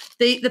that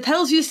the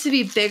pedals used to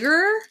be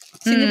bigger,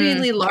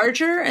 significantly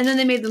larger, and then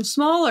they made them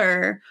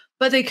smaller,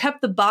 but they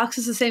kept the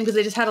boxes the same because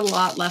they just had a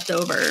lot left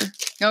over.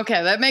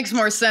 Okay, that makes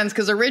more sense,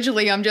 because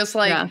originally I'm just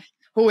like,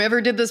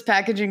 whoever did this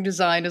packaging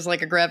design is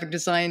like a graphic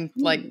design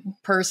like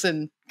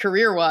person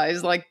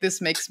career-wise. Like, this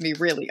makes me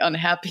really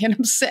unhappy and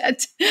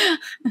upset.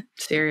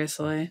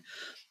 Seriously.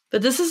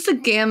 But this is the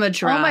Gamma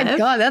Drive. Oh my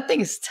God, that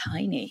thing is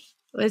tiny.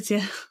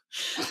 And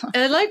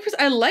I like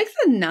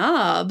the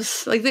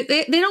knobs. Like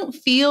they don't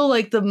feel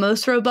like the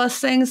most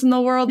robust things in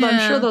the world, but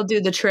I'm sure they'll do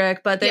the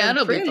trick. But they're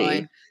pretty. Be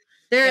fine.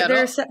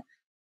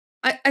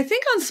 I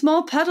think on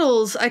small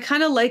pedals, I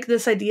kind of like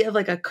this idea of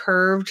like a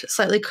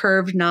slightly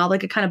curved knob,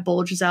 like it kind of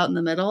bulges out in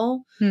the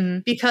middle,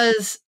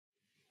 because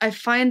I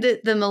find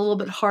them a little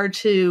bit hard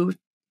to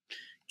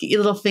get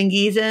your little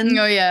fingies in.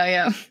 Oh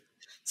yeah.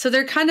 So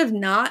they're kind of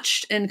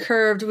notched and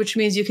curved, which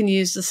means you can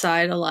use the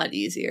side a lot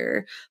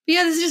easier. But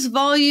yeah, this is just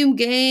volume,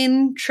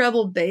 gain,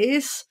 treble,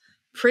 bass.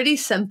 Pretty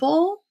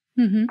simple.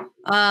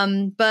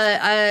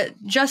 But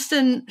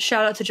Justin,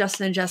 shout out to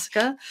Justin and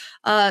Jessica.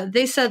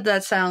 They said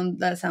that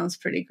sounds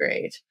pretty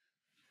great.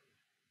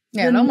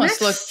 Yeah,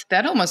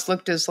 that almost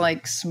looked as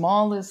like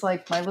small as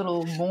like my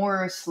little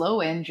more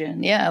slow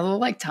engine. Yeah, a little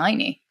like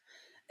tiny.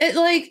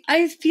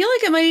 I feel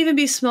like it might even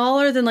be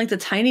smaller than like the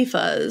Tiny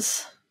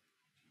Fuzz.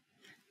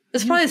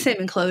 It's probably the same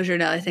enclosure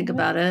now I think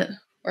about it.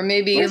 Or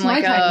maybe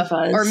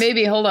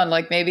hold on,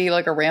 maybe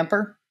like a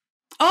Ramper.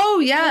 Oh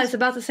yeah, it's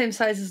about the same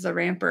size as the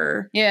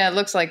Ramper. Yeah, it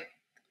looks like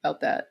about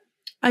that.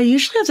 I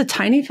usually have the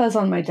Tiny Fuzz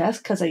on my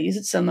desk because I use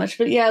it so much.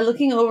 But yeah,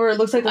 looking over, it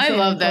looks like the same I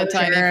love that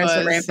Tiny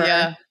Fuzz.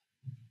 Ramper.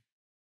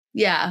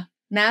 Yeah,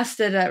 Nas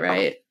did that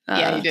right.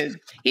 Yeah, he did.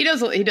 He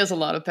does a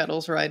lot of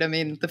pedals right. I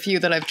mean, the few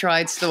that I've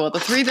tried,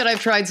 the 3 that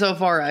I've tried so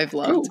far, I've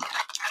loved. Ooh.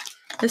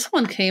 This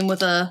one came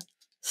with a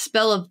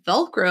spell of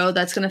Velcro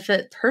that's going to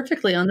fit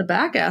perfectly on the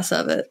back ass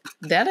of it.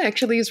 That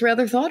actually is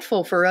rather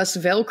thoughtful for us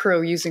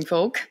Velcro using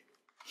folk.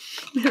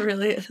 It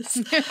really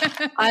is.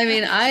 I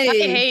mean, I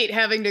hate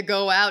having to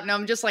go out, and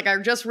I'm just like, I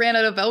just ran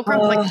out of Velcro.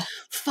 I'm like,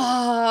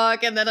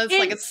 fuck, and then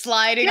it's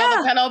sliding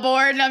on the pedal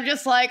board, and I'm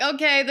just like,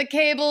 okay, the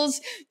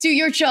cables, do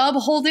your job,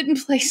 hold it in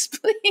place,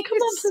 please. Come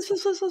on,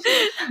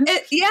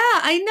 please. Yeah,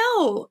 I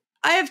know.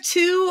 I have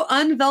 2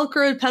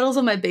 unvelcroed pedals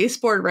on my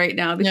baseboard right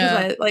now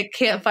because I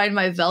can't find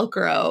my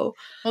Velcro.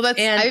 Well, that's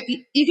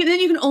you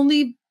can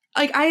only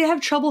I have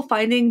trouble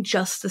finding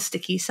just the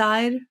sticky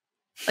side,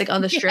 like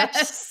on the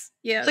strips.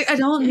 Yes. It's like I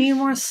don't need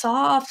more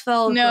soft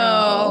Velcro.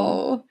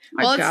 No.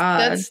 My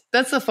God.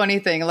 That's the funny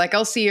thing. Like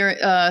I'll see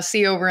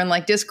over in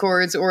like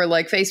Discords or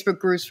like Facebook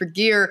groups for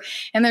gear,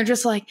 and they're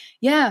just like,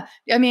 yeah,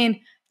 I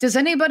mean, does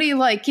anybody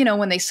like,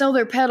 when they sell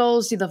their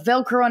pedals, do the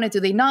Velcro on it? Do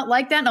they not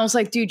like that? And I was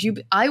like,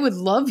 dude, I would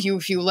love you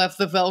if you left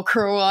the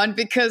Velcro on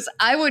because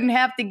I wouldn't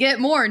have to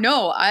get more.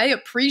 No, I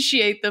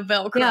appreciate the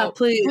Velcro. Yeah,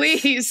 please.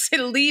 Please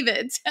leave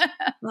it.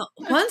 Well,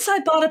 once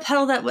I bought a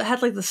pedal that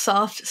had like the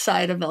soft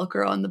side of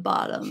Velcro on the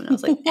bottom. And I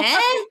was like,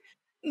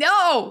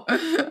 No.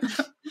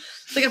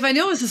 It's like if I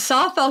knew it was a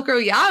soft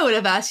Velcro, I would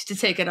have asked you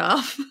to take it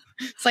off.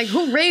 It's like,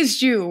 who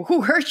raised you?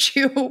 Who hurt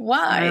you?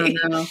 Why? I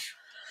don't know.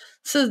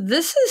 So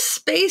this is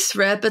Space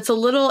Rip. It's a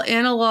little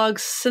analog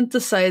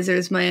synthesizer,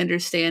 is my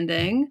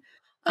understanding.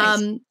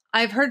 Nice.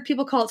 I've heard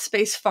people call it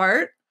Space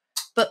Fart,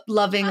 but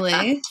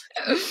lovingly.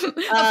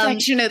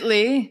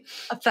 Affectionately.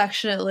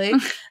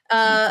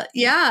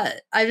 Yeah,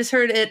 I just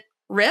heard it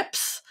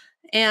rips,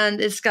 and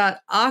it's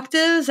got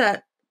octaves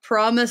that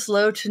promise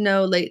low to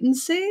no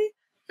latency.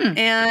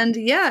 And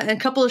a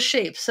couple of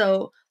shapes.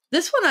 So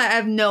this one, I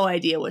have no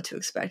idea what to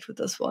expect with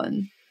this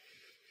one.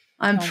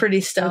 I'm pretty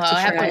stoked to try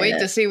it. I have to wait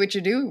to see what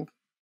you do.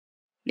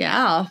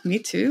 Yeah, me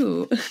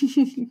too.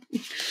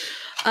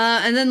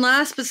 And then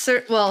last but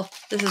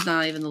this is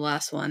not even the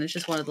last one. It's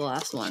just one of the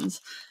last ones.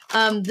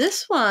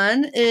 This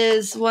one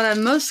is what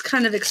I'm most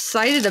kind of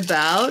excited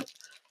about.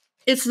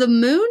 It's the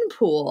Moon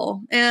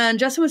Pool. And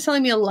Justin was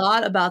telling me a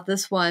lot about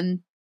this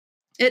one.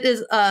 It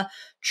is a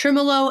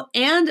tremolo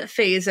and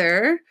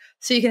phaser.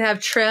 So you can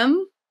have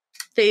trim,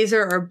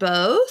 phaser, or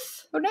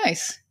both. Oh,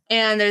 nice.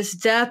 And there's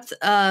depth,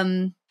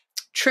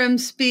 trim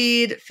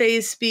speed,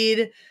 phase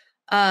speed.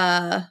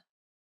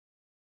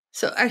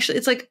 So actually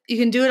it's like you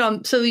can do it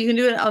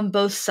on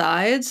both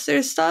sides.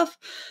 There's stuff.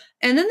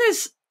 And then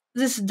there's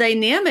this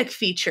dynamic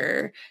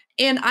feature.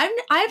 And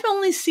I've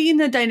only seen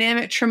the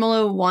dynamic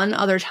tremolo one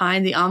other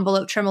time, the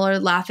envelope tremolo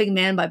Laughing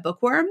Man by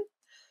Bookworm.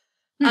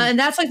 And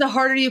that's like the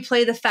harder you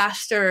play, the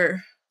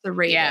faster the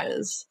rate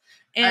is.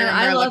 And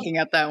I remember looking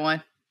at that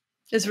one.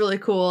 It's really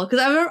cool because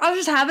I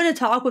was just having a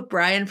talk with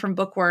Brian from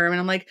Bookworm, and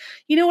I'm like,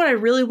 you know what I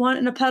really want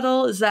in a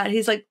pedal is that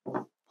he's like,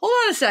 hold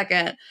on a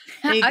second.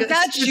 And he I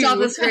got you off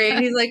the screen.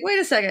 He's like, wait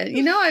a second.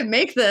 I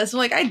make this. I'm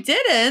like, I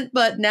didn't,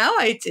 but now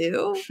I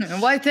do.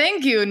 Why,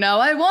 thank you. Now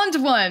I want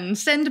one.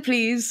 Send,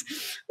 please.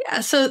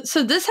 Yeah. So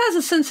this has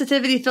a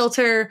sensitivity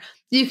filter.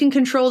 You can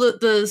control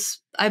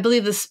I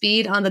believe the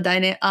speed on the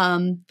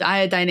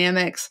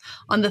dynamics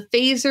on the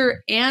phaser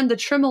and the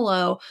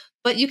tremolo.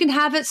 But you can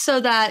have it so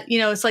that,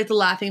 it's like the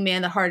Laughing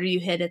Man, the harder you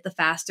hit it, the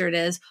faster it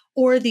is,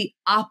 or the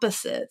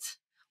opposite,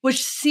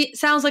 which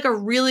sounds like a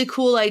really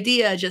cool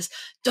idea. Just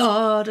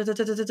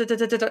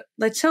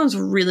that sounds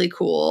really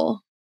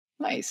cool.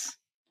 Nice.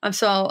 I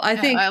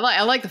think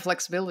I like the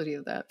flexibility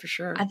of that for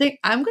sure. I think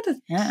I'm going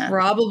to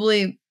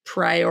probably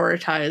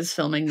prioritize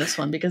filming this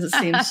one because it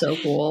seems so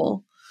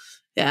cool.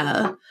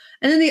 Yeah.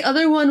 And then the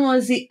other one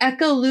was the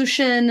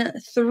Echolution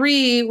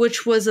 3,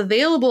 which was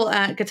available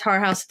at Guitar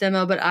House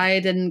Demo, but I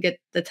didn't get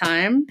the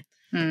time.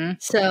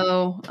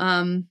 So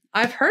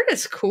I've heard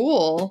it's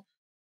cool.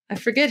 I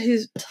forget who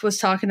was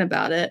talking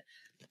about it.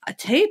 A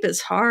tape is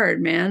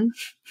hard, man.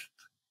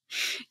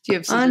 Do you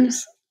have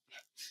scissors?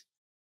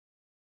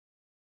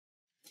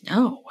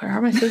 No, where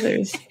are my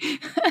scissors?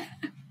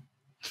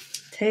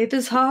 Tape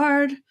is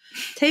hard.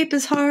 Tape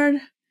is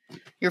hard.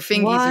 Your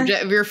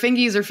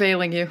fingies are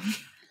failing you.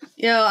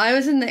 I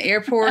was in the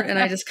airport and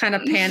I just kind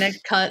of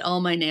panicked, cut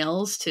all my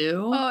nails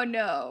too. Oh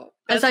no!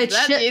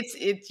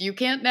 You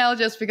can't now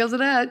just because of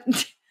that.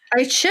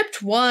 I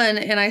chipped one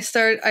and I'm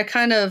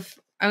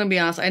gonna be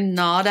honest, I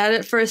gnawed at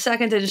it for a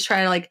second to just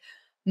try to like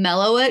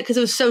mellow it because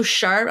it was so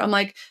sharp. I'm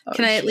like,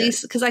 can I at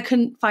least, because I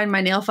couldn't find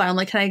my nail file, I'm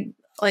like, can I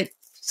like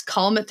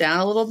calm it down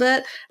a little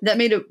bit? That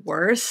made it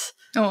worse.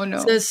 Oh no.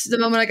 So the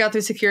moment I got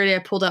through security, I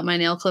pulled out my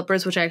nail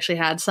clippers, which I actually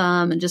had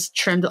some, and just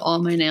trimmed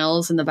all my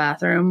nails in the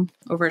bathroom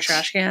over a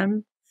trash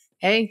can.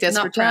 Hey,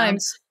 desperate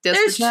times.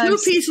 There's 2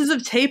 pieces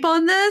of tape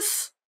on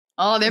this.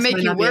 Oh, they make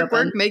you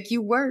make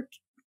you work.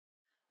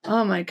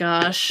 Oh my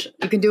gosh.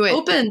 You can do it.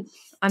 Open.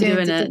 I'm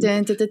doing it.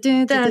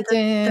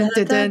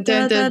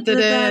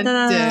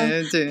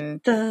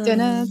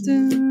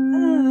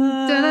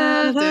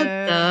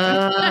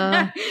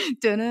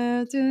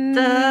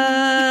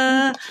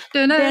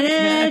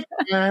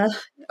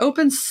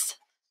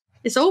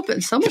 It's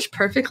open. So much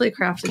perfectly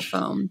crafted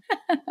foam.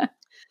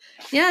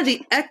 Yeah,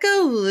 the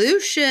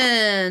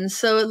Echolution.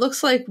 So it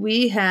looks like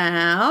we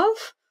have.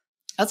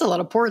 That's a lot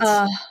of ports.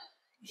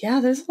 Yeah,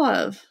 there's a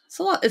lot.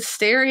 It's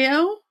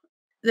stereo.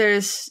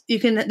 there's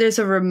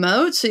a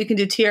remote, so you can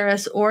do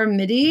TRS or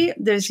MIDI.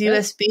 There's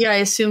USB, I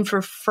assume,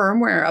 for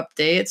firmware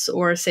updates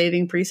or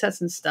saving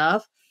presets and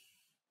stuff.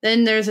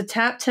 Then there's a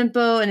tap,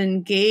 tempo, and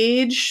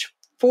engage,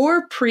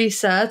 4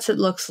 presets, it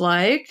looks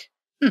like.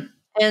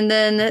 And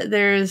then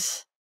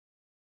there's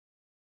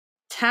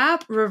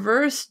tap,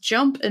 reverse,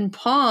 jump, and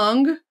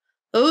pong.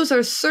 Those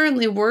are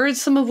certainly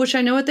words, some of which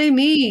I know what they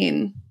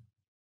mean.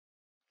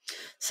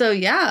 So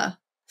yeah,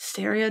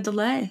 stereo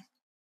delay.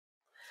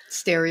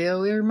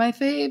 Stereo are my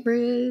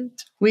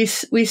favorite. We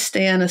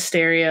stan a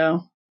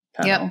stereo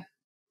pedal. Yep.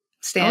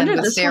 Stan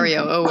the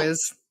stereo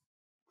always.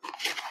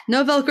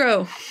 No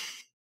Velcro.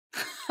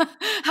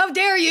 How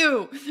dare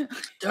you?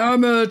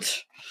 Damn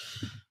it.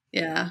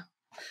 Yeah.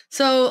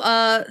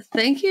 So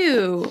thank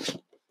you,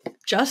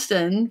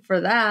 Justin,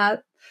 for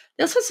that.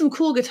 They also had some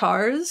cool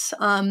guitars.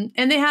 And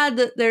they had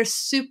their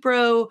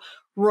Supro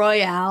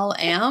Royale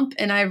amp.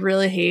 And I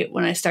really hate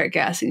when I start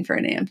gassing for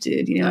an amp,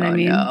 dude. You know what I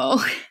mean? No.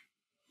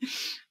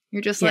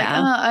 You're just like,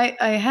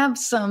 I have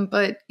some,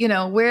 but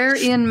where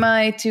in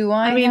my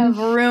I have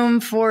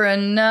room for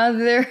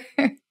another?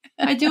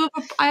 I do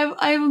have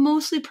I have a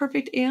mostly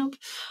perfect amp.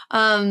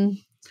 But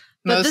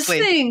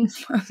mostly.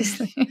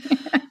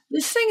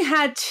 This thing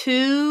had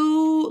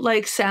 2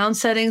 like sound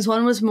settings.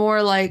 One was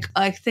more like,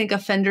 I think, a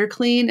Fender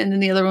clean, and then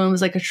the other one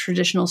was like a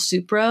traditional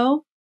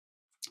Supro.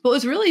 What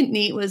was really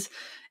neat was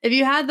if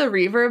you had the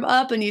reverb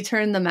up and you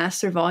turned the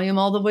master volume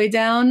all the way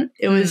down,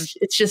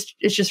 it's just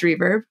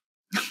reverb.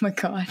 Oh my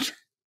God.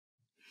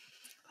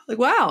 Like,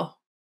 wow.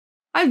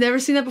 I've never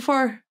seen that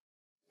before.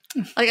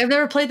 Like, I've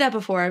never played that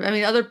before. I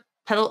mean,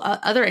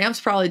 other amps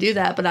probably do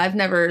that, but I've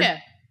never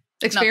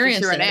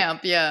experienced an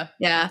amp. Yeah.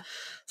 Yeah.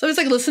 So it's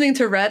like listening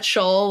to Rhett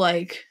Scholl,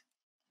 like,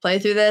 play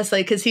through this,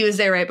 like, cause he was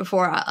there right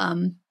before,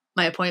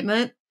 my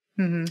appointment.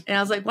 And I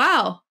was like,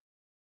 wow,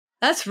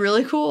 that's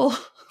really cool.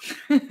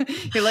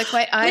 You're like,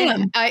 wait,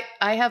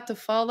 I have to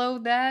follow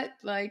that.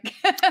 Like,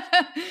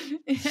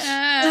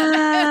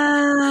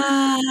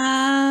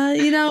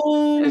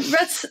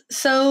 Rhett's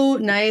so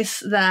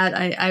nice that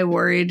I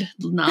worried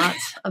not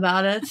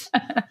about it.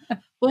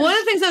 Well, one of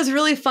the things that was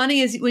really funny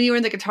is when you were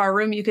in the guitar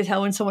room, you could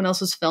tell when someone else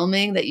was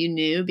filming that you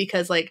knew,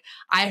 because like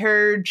I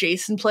heard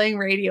Jason playing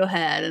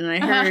Radiohead and I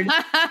heard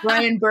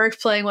Ryan Burke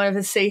playing one of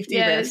his safety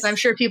riffs. And I'm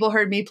sure people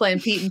heard me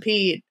playing Pete and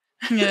Pete.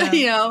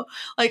 Yeah.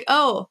 Like,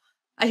 oh,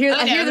 I hear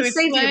the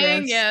safety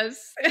riffs.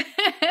 Yes.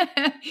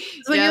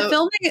 So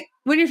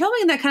when you're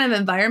filming in that kind of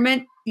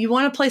environment, you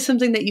want to play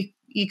something that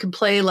you can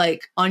play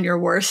like on your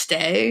worst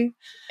day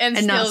and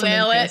still not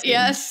nail it.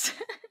 Yes.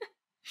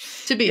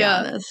 To be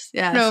honest.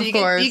 Yeah. No,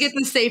 so you get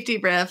the safety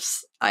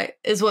riffs,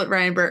 is what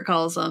Ryan Burke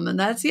calls them. And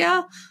that's,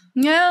 that's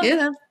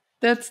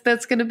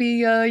going to be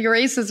your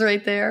aces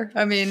right there.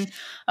 I mean,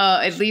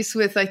 at least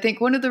with, I think,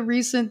 one of the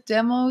recent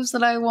demos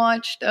that I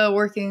watched,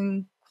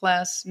 working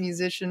class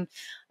musician,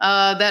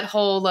 that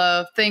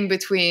whole thing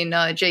between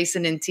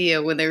Jason and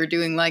Tia when they were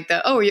doing like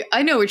that. Oh,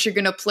 I know what you're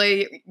going to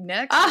play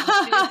next.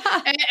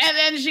 and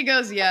then she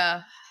goes,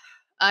 yeah.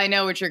 I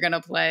know what you're going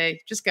to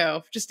play. Just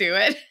go. Just do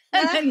it.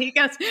 And then he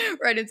goes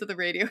right into the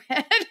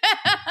Radiohead.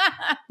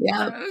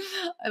 Yeah.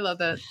 I love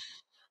that.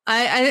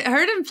 I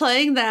heard him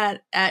playing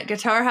that at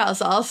Guitar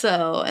House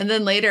also. And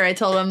then later I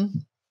told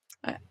him,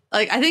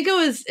 like, I think it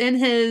was in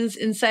his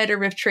Insider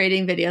Riff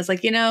trading videos,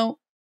 like, I don't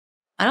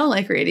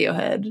like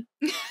Radiohead.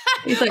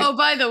 He's like, oh,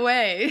 by the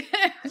way.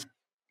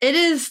 It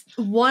is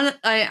one,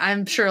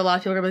 I'm sure a lot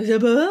of people are going to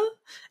be like,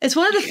 it's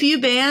one of the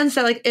few bands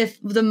that, like, if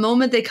the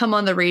moment they come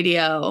on the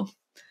radio,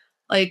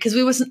 like, because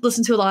we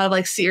listen to a lot of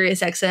like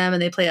Sirius XM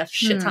and they play a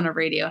shit ton of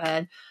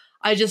Radiohead.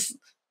 My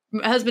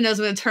husband knows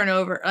I'm going to turn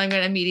over. I'm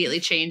going to immediately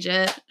change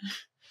it.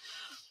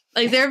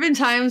 Like, there have been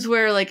times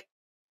where like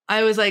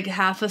I was like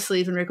half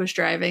asleep and Rick was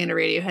driving and a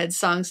Radiohead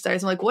song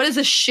starts. I'm like, what is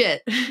this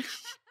shit?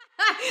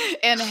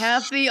 And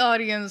half the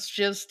audience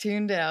just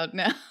tuned out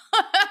now.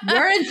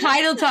 We're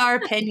entitled to our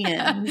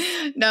opinions.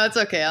 No, it's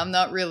okay. I'm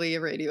not really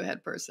a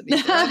Radiohead person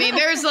either. I mean,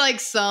 there's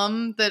like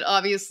some that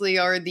obviously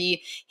are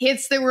the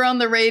hits that were on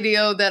the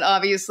radio that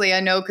obviously I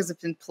know because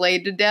it's been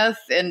played to death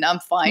and I'm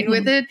fine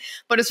with it.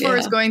 But as far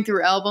as going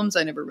through albums,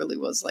 I never really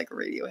was like a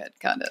Radiohead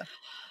kind of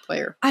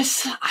player. I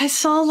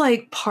saw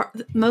like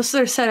most of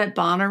their set at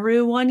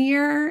Bonnaroo one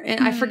year,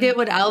 and I forget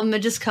what album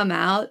had just come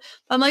out.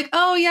 I'm like,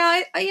 oh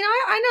yeah,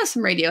 I know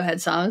some Radiohead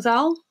songs.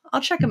 I'll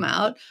check them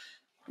out.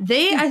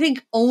 They, I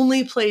think,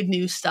 only played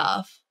new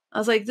stuff. I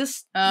was like,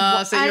 this.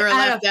 Oh, so you were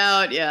left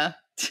out, yeah.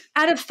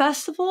 At a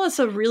festival, it's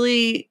a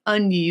really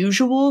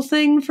unusual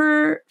thing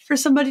for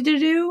somebody to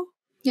do.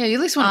 Yeah, you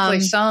at least want to play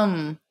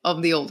some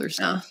of the older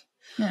stuff.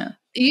 Yeah.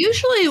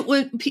 Usually,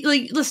 when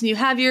listen, you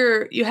have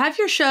your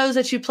shows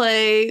that you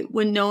play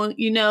when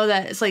you know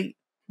that it's like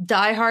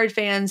diehard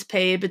fans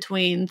pay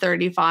between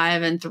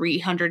 $35 and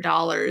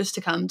 $300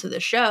 to come to the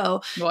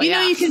show. Well,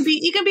 you can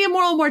be a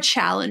more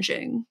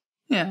challenging.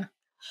 Yeah.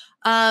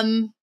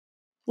 When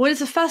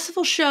it's a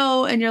festival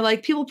show and you're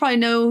like, people probably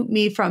know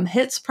me from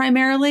hits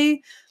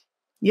primarily.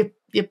 You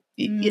hit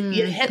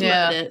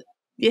load it.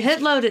 You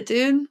hit load it,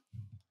 dude.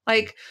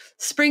 Like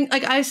when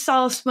I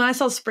saw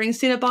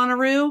Springsteen at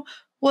Bonnaroo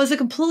was a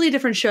completely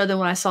different show than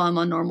when I saw him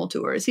on normal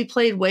tours. He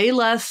played way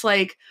less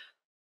like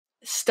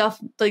stuff,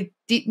 like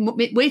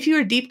way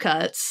fewer deep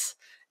cuts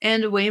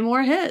and way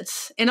more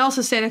hits. And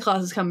also Santa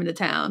Claus is coming to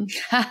town.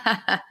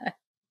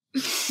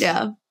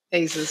 Yeah.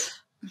 Aces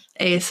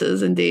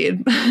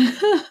indeed.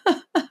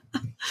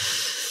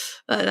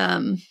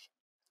 But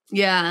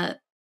yeah,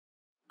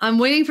 I'm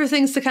waiting for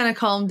things to kind of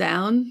calm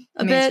down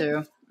a bit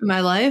in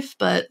my life,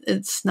 but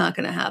it's not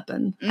going to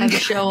happen. I have a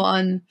show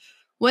on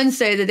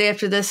Wednesday, the day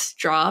after this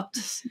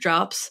drops,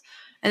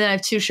 and then I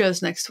have 2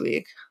 shows next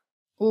week.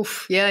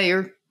 Oof, yeah,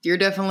 you're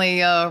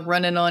definitely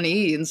running on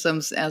E in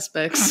some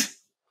aspects.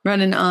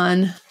 Running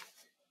on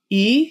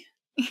E?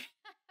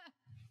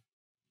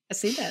 I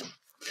see that.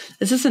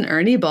 Is this an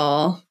Ernie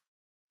Ball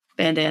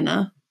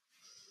bandana?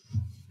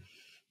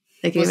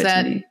 They gave it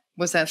to me.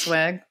 Was that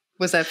swag?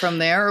 Was that from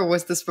there, or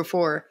was this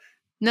before?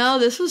 No,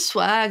 this was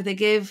swag. They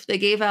gave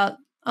out,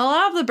 a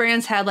lot of the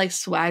brands had like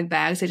swag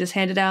bags they just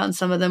handed out, and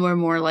some of them were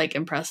more like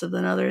impressive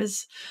than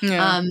others.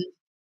 Yeah.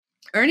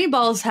 Ernie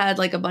Balls had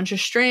like a bunch of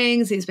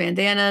strings, these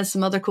bandanas,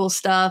 some other cool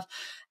stuff,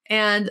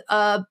 and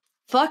a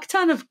fuck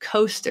ton of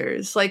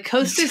coasters, like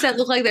coasters that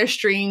look like they're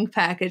string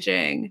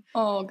packaging.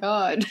 Oh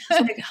God. It's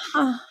like,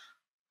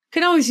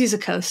 could always use a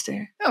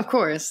coaster. Of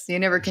course. You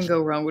never can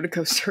go wrong with a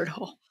coaster at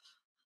all.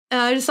 And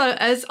I just thought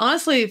it's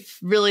honestly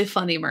really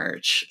funny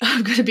merch.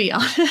 I'm going to be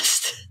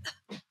honest.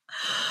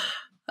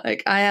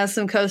 Like I have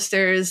some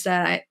coasters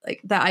that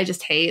I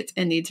just hate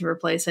and need to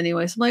replace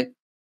anyway. So I'm like,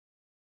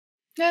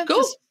 yeah,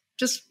 cool.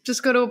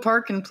 Just go to a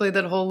park and play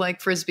that whole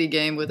like Frisbee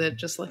game with it.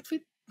 Just like,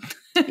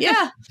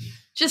 yeah,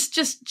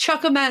 just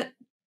chuck them at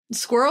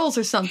squirrels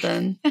or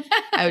something.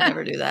 I would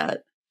never do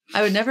that.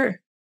 I would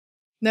never.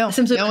 No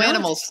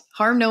animals.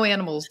 Harm no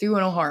animals. Do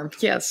no harm.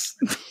 Yes.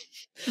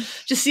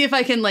 Just see if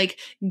I can like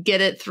get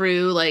it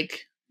through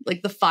like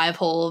the 5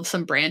 hole of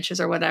some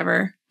branches or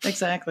whatever.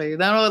 Exactly.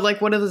 That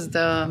like what is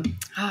the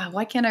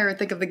why can't I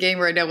think of the game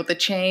right now with the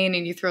chain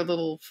and you throw a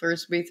little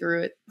Frisbee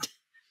through it?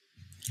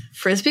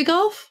 Frisbee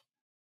golf?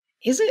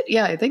 Is it?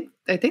 Yeah, I think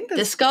that's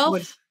disc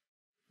golf.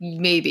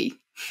 Maybe.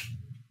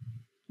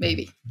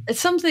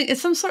 It's some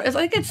sort. It's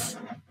like it's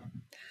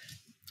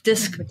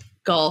disc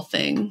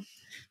golfing.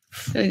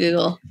 Go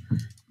Google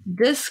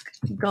disc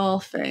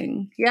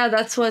golfing. Yeah,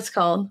 that's what it's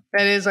called.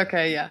 That is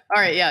okay. Yeah.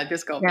 All right. Yeah,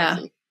 disc golf. Yeah.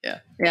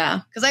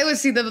 Because I always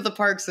see them at the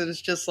parks, and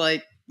it's just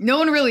like no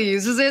one really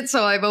uses it.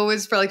 So I've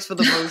always, for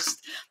the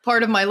most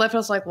part of my life, I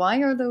was like,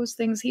 why are those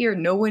things here?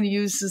 No one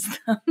uses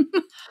them.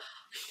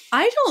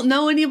 I don't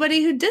know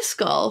anybody who disc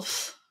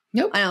golfs.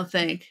 Nope. I don't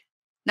think.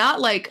 Not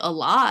like a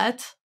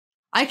lot.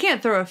 I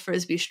can't throw a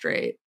Frisbee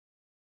straight.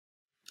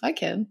 I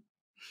can.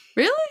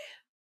 Really?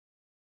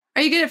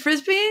 Are you good at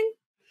Frisbeeing?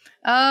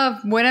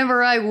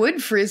 Whenever I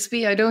would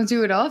Frisbee, I don't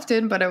do it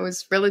often, but I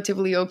was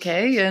relatively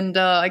okay, and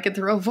I could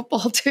throw a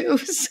football too.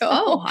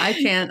 So I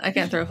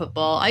can't throw a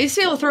football. I used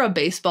to be able to throw a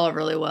baseball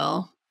really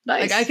well.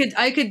 Nice. Like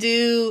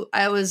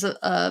I was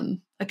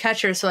a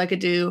catcher, so I could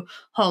do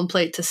home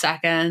plate to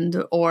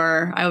second,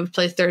 or I would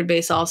play third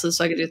base also,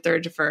 so I could do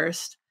third to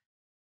first.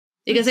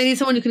 Because I need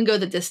someone who can go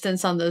the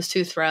distance on those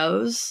 2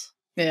 throws.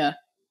 Yeah.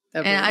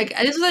 Definitely. And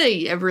I just was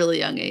at a really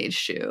young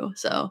age too.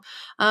 So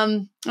I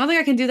don't think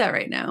I can do that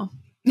right now.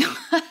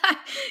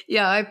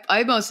 Yeah,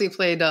 I mostly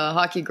played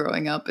hockey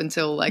growing up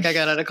until like I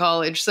got out of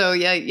college. So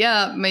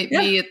yeah.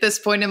 Me at this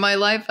point in my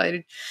life,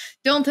 I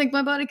don't think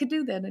my body could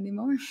do that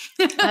anymore.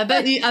 I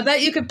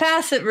bet you could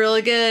pass it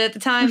really good at the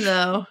time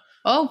though.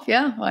 Oh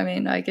yeah, I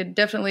mean I could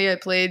definitely. I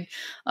played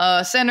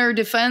center,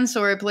 defense,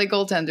 or I played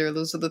goaltender.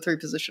 Those are the 3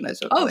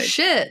 positions I played. Oh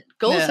shit,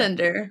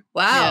 goaltender! Yeah.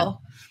 Wow.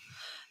 Yeah.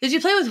 Did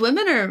you play with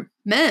women or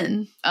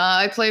men?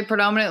 I played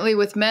predominantly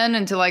with men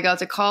until I got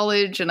to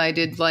college, and I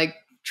did like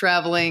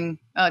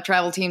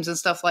travel teams and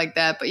stuff like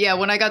that. But yeah,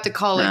 when I got to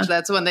college,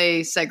 that's when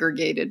they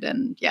segregated,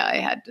 and yeah, I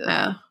had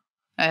to.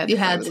 You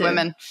had to.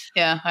 Women.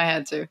 Yeah, I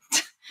had to.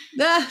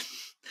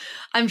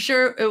 I'm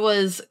sure it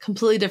was a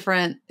completely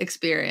different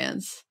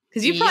experience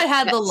because you probably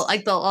had a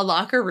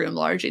locker room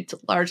largely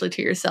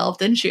to yourself,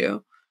 didn't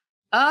you?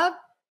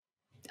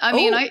 I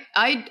mean,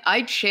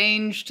 I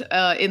changed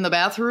in the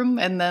bathroom,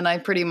 and then I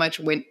pretty much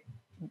went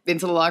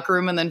into the locker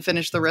room and then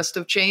finished the rest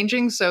of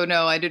changing. So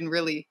no, I didn't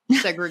really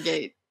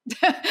segregate.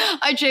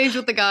 I changed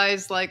with the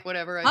guys, like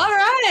whatever. All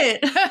right.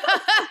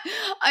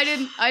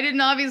 I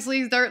didn't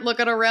obviously start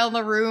looking around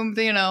the room.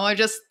 You know, I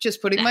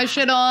just putting my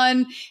shit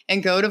on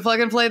and go to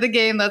fucking play the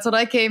game. That's what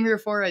I came here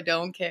for. I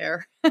don't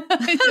care.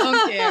 I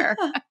don't care.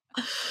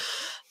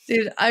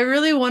 Dude, I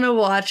really want to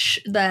watch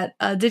that.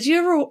 Did you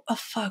ever? Oh,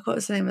 fuck! What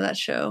was the name of that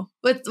show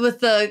with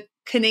the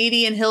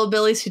Canadian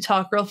hillbillies who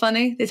talk real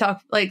funny? They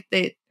talk like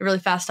they really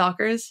fast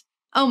talkers.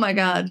 Oh my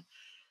god!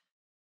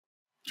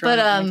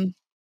 Okay,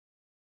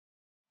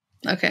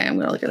 I'm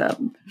gonna look it up.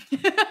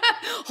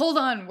 Hold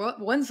on,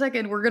 1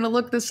 second. We're gonna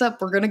look this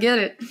up. We're gonna get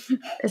it.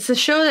 It's a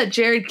show that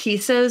Jared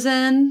Keeso's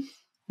in.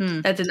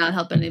 That did not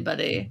help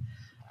anybody.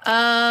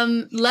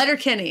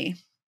 Letterkenny.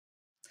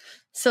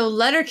 So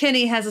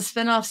Letterkenny has a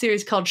spinoff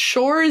series called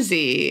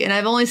Shoresy, and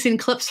I've only seen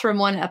clips from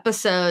one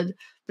episode,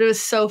 but it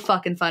was so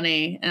fucking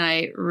funny, and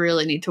I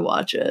really need to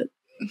watch it.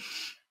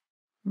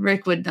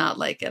 Rick would not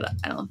like it.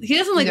 He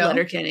doesn't like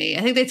Letterkenny.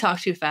 I think they talk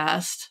too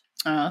fast.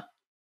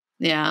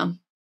 Yeah.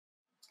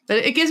 But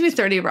it gives me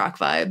 30 Rock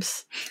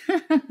vibes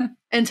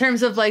in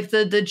terms of like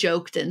the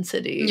joke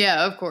density.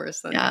 Yeah, of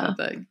course. That's the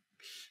thing.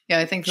 Yeah,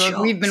 I think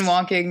what we've been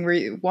watching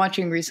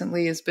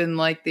recently has been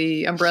like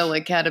the Umbrella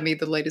Academy,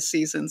 the latest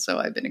season. So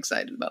I've been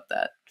excited about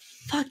that.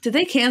 Fuck, did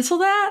they cancel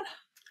that?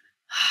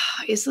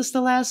 Is this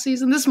the last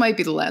season? This might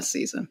be the last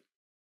season.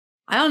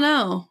 I don't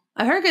know.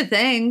 I heard good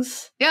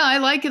things. Yeah, I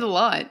like it a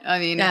lot. I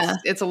mean,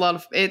 it's a lot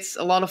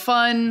of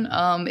fun.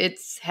 It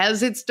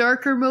has its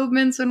darker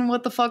moments and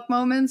what the fuck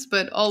moments,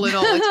 but all in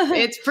all,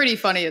 it's pretty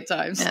funny at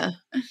times. Yeah.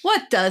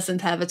 What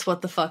doesn't have its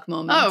what the fuck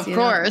moments? Oh, of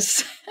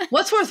course.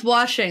 What's worth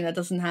watching that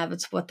doesn't have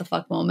its what the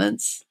fuck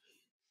moments?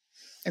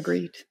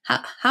 Agreed.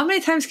 How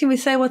many times can we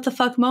say what the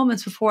fuck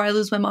moments before I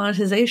lose my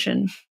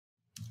monetization?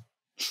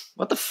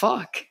 What the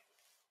fuck?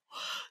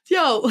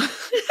 Yo.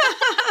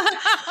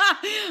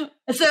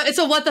 It's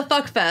a what the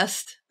fuck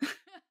fest.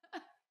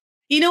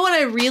 You know what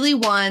I really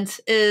want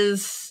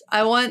is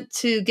I want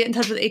to get in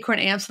touch with Acorn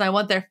Amps and I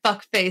want their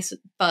fuck face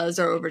buzz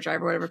or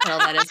overdrive or whatever the hell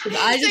that is.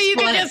 I just so you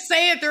can just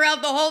say it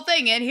throughout the whole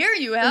thing. And here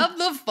you have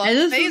the fuck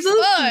face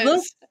buzz.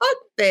 The fuck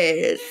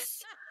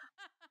face.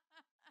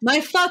 My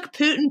fuck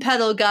Putin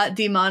pedal got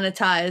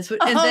demonetized.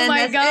 And then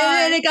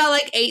it got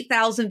like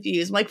 8,000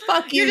 views. I'm like,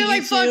 fuck you, You're YouTube.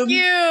 like, fuck you.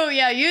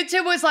 Yeah,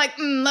 YouTube was like,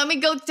 let me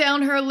go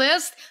down her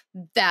list.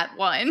 That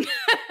one.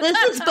 This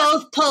is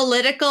both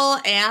political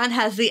and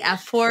has the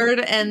F word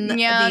in the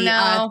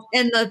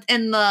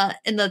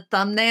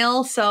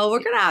thumbnail. So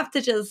we're gonna have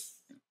to just.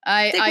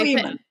 I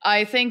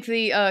think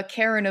the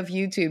Karen of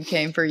YouTube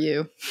came for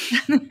you.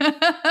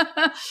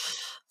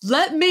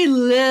 Let me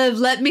live.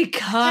 Let me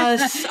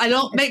cuss. I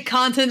don't make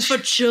content for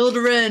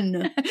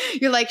children.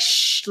 You're like,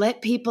 shh,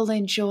 let people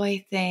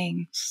enjoy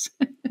things.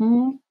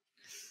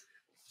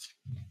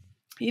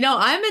 You know,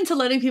 I'm into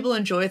letting people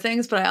enjoy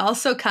things, but I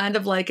also kind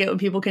of like it when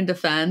people can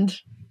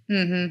defend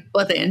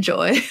what they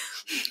enjoy.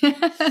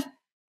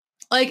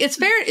 Like, it's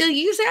fair.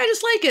 You can say, I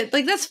just like it.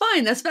 Like, that's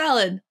fine. That's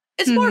valid.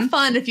 It's more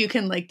fun if you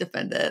can, like,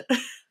 defend it.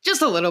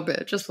 Just a little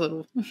bit. Just a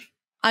little.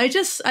 I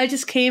just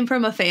came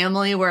from a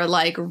family where,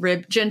 like,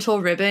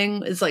 gentle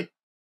ribbing is, like,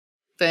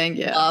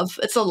 love.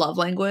 It's a love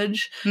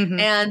language.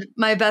 And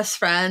my best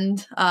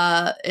friend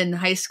in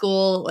high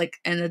school, like,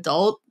 and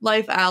adult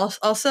life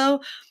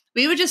also,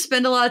 we would just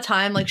spend a lot of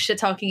time like shit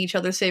talking each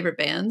other's favorite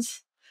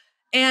bands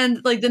and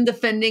like then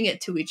defending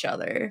it to each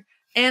other.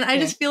 And I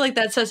just feel like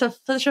that's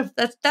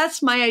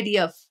that's my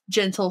idea of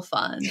gentle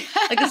fun.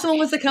 Like if someone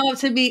wants to come up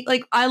to me,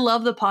 like, I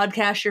love the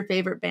podcast Your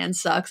Favorite Band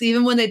Sucks,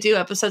 even when they do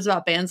episodes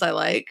about bands I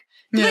like.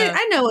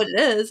 I know what it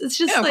is. It's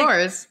just of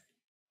course.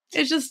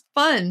 It's just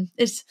fun.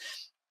 It's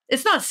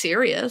not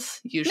serious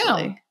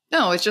usually.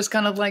 No, it's just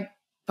kind of like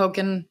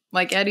poking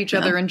like at each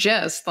other in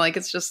jest. Like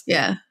it's just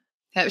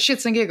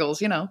shits and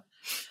giggles, you know.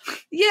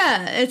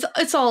 Yeah,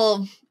 it's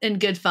all in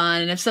good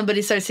fun. And if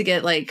somebody starts to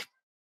get like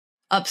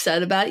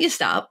upset about it, you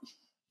stop.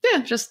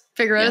 Yeah, just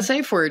figure out a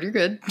safe word. You're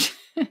good.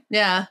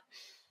 Yeah.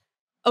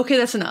 Okay,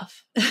 that's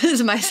enough.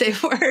 Is my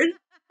safe word.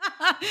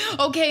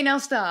 Okay, now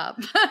stop.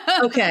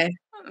 Okay,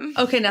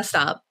 now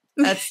stop.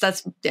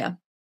 That's yeah.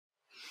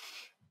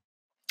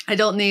 I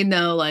don't need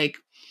no like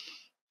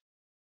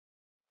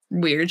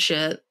weird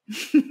shit.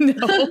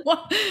 No.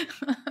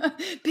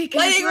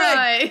 Because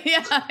right.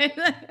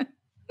 Yeah.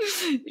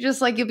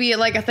 Just like you'll be at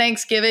like a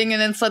Thanksgiving and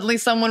then suddenly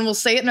someone will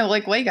say it and they're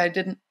like, wait, I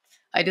didn't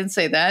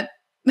say that.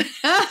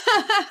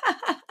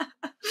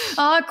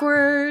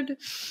 Awkward.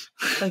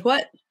 Like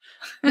what?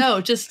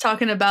 No, just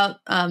talking about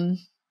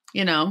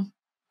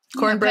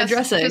cornbread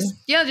dressing.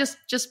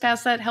 Just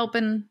pass that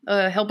helping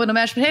of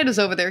mashed potatoes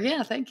over there.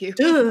 Yeah, thank you.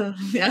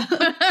 Yeah.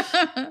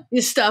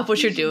 You stop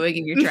what you're doing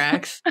in your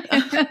tracks.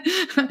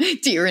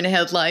 Deer in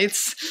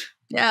headlights.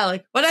 Yeah,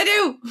 like, what'd I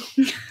do?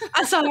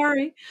 I'm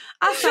sorry.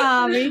 I'm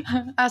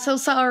so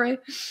sorry.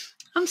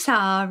 I'm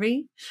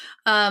sorry.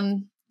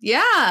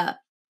 Yeah.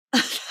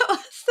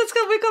 That's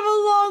going to become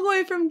a long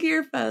way from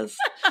GearFest.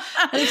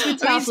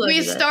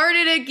 We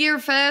started at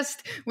GearFest.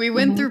 We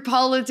went through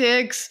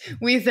politics.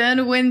 We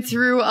then went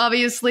through,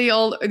 obviously,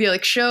 all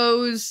like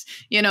shows,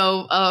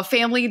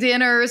 family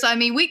dinners. I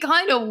mean, we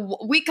kind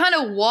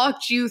of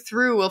walked you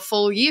through a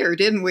full year,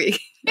 didn't we?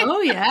 Oh,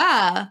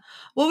 yeah.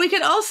 Well, we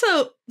could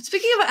also,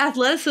 speaking of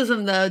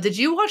athleticism, though, did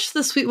you watch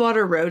the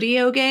Sweetwater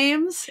Rodeo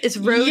Games? It's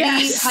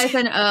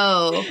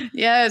Rody-O.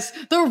 Yes,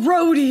 the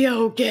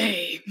Rodeo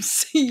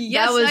Games.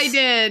 Yes, I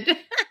did.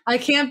 I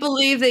can't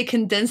believe they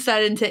condensed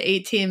that into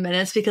 18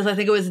 minutes because I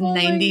think it was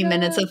 90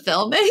 minutes of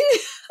filming.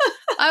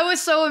 I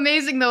was so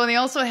amazing, though. And they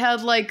also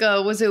had, like,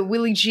 was it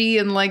Willie G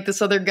and, like,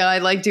 this other guy,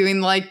 like,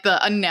 doing, like,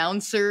 the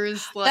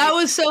announcers. Like, that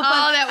was so fun.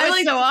 Oh, that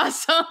was so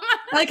awesome.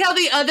 I like how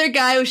the other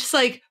guy was just,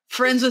 like,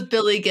 friends with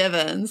Billy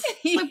Gibbons.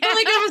 Like,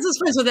 Billy Gibbons is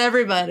friends with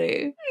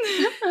everybody.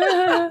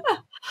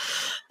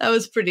 That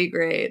was pretty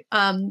great.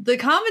 The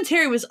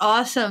commentary was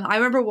awesome. I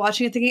remember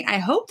watching it thinking, I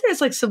hope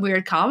there's like some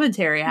weird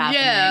commentary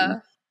happening. Yeah.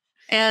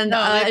 And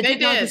No, it did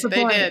not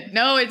disappoint. They did.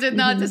 No, it did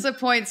not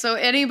disappoint. So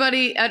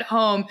anybody at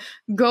home,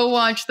 go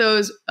watch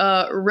those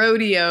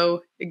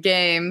rodeo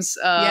games.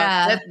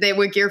 They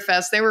were Gear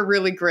Fest. They were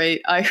really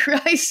great. I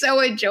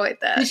so enjoyed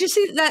that. Did you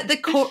see that?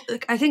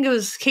 I think it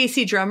was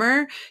Casey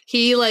Drummer.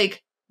 He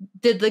like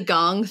did the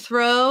gong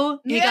throw.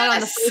 He got on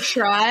the first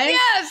try.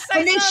 Yes,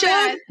 and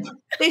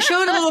they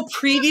showed a little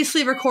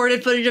previously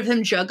recorded footage of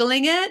him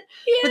juggling it,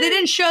 but they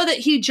didn't show that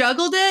he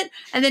juggled it.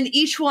 And then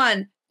each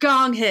one.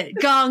 Gong hit,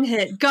 gong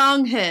hit,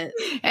 gong hit.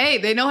 Hey,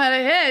 they know how to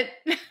hit.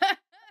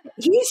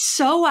 He's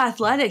so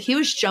athletic. He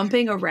was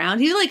jumping around.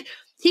 He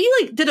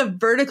did a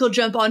vertical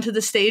jump onto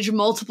the stage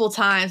multiple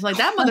times. Like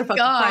that motherfucker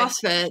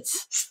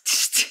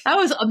CrossFits. That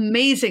was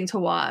amazing to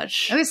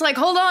watch. And he's like,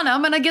 hold on,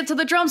 I'm gonna get to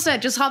the drum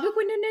set. Just hop,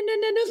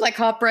 like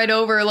hop right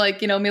over, like,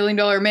 $1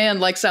 Million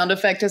Man, like sound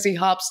effect as he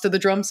hops to the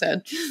drum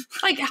set.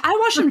 Like I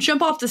watched him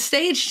jump off the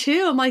stage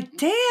too. I'm like,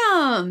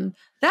 damn.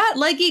 That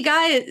leggy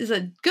guy is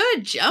a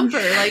good jumper.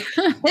 Like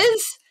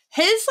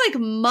his like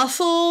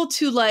muscle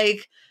to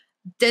like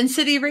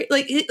density rate,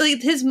 like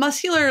his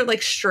muscular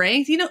like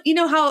strength. You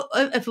know how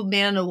if a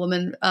man and a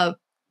woman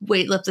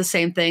weight lift the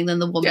same thing, then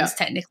the woman's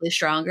technically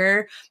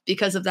stronger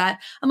because of that.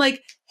 I'm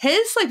like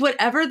his like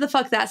whatever the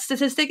fuck that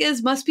statistic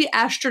is must be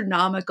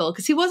astronomical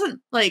because he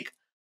wasn't like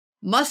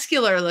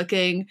muscular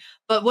looking,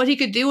 but what he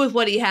could do with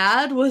what he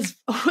had was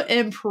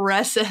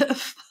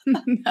impressive.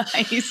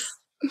 Nice.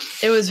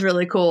 It was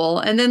really cool.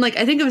 And then, like,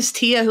 I think it was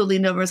Tia who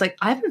leaned over and was like,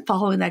 I've been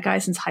following that guy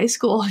since high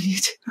school on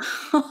YouTube.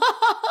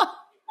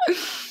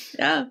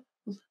 Yeah.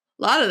 A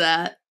lot of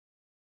that.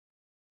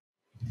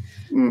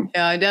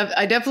 Yeah,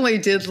 I definitely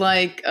did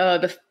like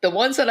the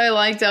ones that I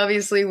liked,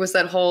 obviously, was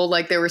that whole,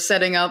 like, they were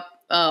setting up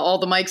all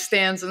the mic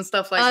stands and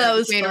stuff like that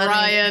between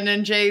Ryan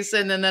and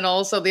Jason. And then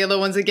also the other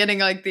ones are getting,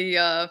 like,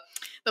 the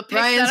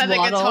picks out of the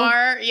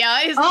guitar. Yeah,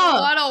 he's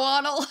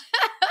waddle.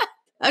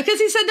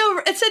 Because it said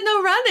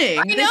no running.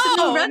 I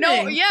know.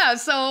 No, yeah.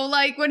 So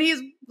like when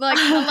he's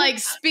like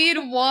speed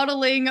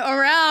waddling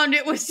around,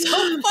 it was so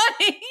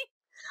funny.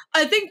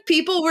 I think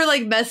people were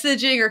like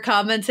messaging or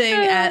commenting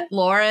at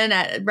Lauren,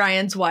 at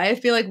Ryan's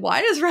wife, be like,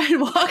 why is Ryan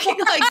walking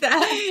like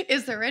that?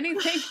 Is there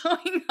anything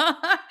going on?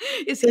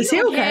 Is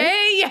he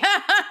okay?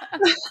 Yeah.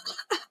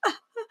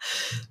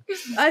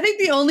 I think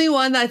the only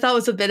one that I thought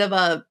was a bit of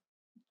a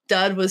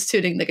dud was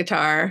tuning the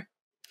guitar.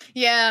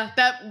 Yeah,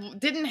 that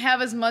didn't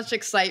have as much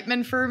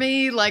excitement for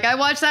me. Like, I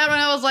watched that when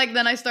I was like,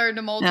 then I started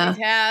to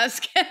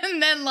multitask, and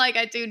then like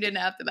I tuned in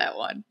after that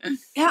one.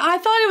 Yeah, I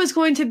thought it was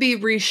going to be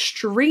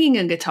restringing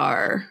a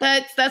guitar.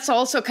 That's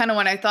also kind of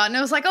what I thought, and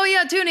it was like, oh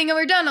yeah, tuning, and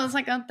we're done. I was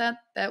like, oh,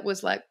 that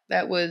was no.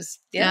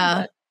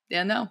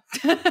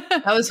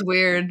 That was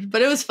weird,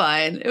 but it was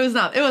fine. It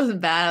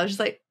wasn't bad. I was just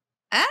like,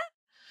 eh.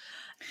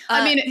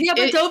 I mean,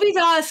 but Dobie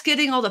Doss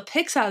getting all the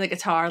picks out of the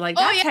guitar, like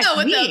that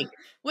technique.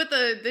 With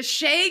the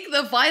shake,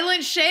 the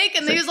violent shake,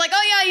 and he was like,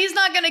 oh yeah, he's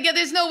not gonna get,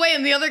 there's no way,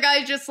 and the other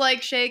guy's just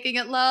like shaking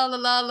it, la la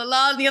la la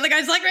la, and the other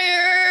guy's like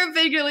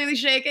figuratively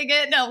shaking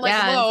it. No, like,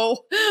 whoa.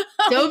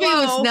 Dobie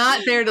was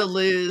not there to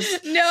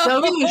lose. No.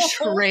 Dobie was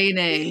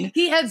training.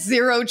 He had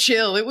zero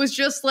chill. It was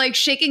just like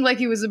shaking like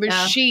he was a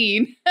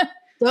machine.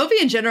 Dobie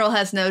in general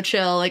has no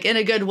chill, like in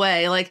a good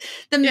way. Like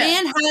the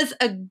man has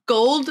a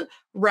gold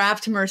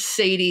wrapped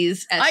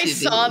Mercedes SUV. I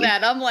saw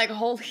that. I'm like,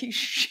 holy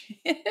shit.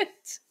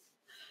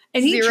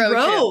 And he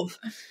drove.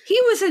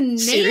 He was in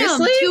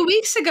NAMM 2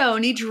 weeks ago,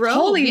 and he drove.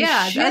 Holy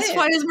shit. That's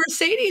why his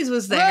Mercedes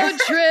was there. Road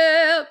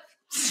trip.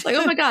 Like,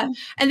 oh my God.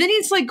 And then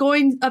he's like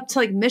going up to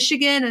like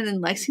Michigan and then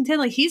Lexington.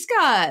 Like he's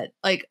got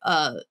like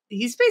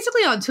he's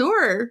basically on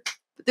tour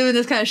doing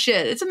this kind of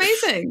shit. It's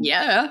amazing.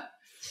 Yeah.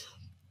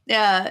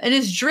 Yeah. And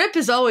his drip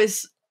is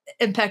always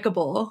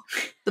impeccable.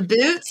 The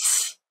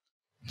boots,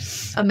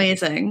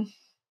 amazing.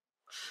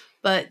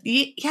 But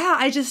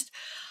yeah,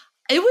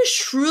 it was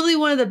truly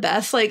one of the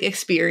best like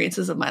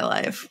experiences of my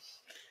life.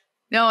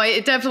 No,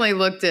 it definitely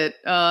looked it,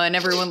 and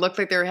everyone looked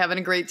like they were having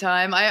a great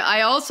time.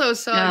 I also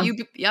saw you.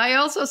 I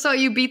also saw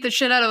you beat the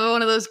shit out of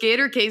one of those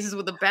gator cases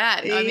with a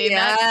bat. I mean,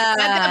 that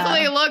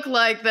definitely looked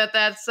like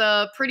that's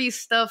a pretty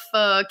stuff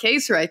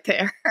case right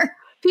there.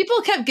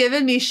 People kept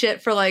giving me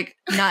shit for like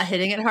not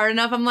hitting it hard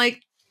enough. I'm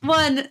like,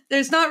 one,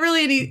 wasn't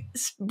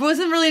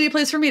really any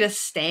place for me to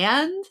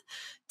stand.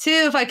 Two,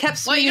 if I kept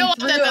swinging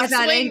through at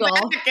that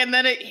angle, back and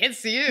then it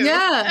hits you.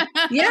 Yeah,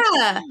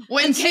 yeah.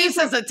 When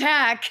cases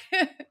attack.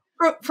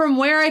 From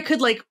where I could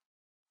like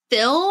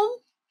film,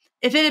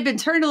 if it had been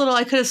turned a little,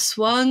 I could have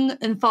swung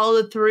and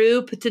followed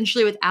through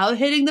potentially without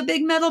hitting the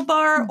big metal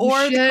bar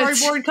or the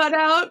cardboard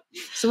cutout.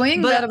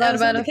 Swing, but that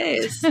wasn't the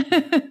case.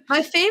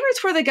 My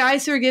favorites were the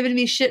guys who were giving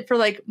me shit for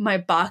like my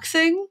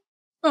boxing.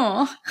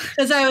 Oh,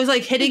 because I was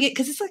like hitting it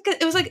because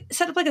it was like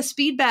set up like a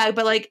speed bag,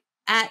 but like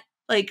at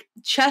like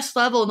chest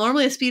level.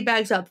 Normally a speed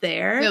bag's up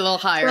there, a little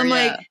higher. I'm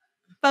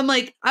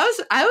like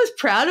I was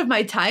proud of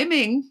my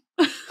timing.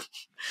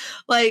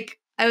 Like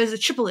I was a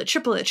triple it,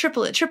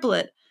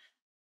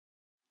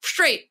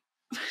 straight,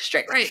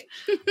 straight right.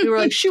 They were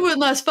like, she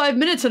wouldn't last 5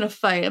 minutes in a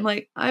fight. I'm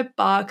like, I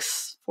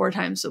box 4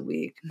 times a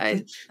week.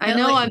 I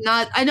know I'm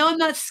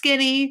not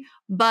skinny,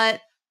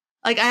 but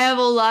like I have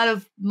a lot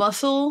of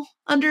muscle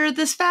under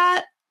this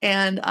fat,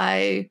 and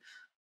 5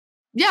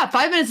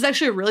 minutes is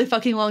actually a really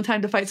fucking long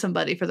time to fight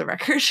somebody, for the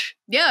record.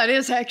 Yeah, it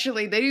is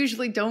actually. They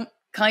usually don't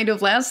kind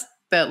of last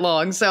that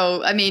long.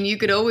 So, I mean, you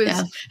could always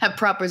have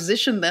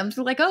propositioned them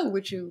to like, oh,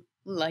 would you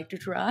like to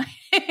try?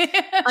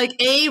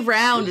 Like a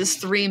round is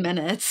 3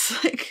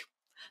 minutes. Like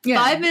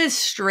 5 minutes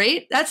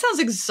straight? That sounds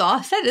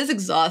exhausting. That is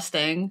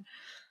exhausting.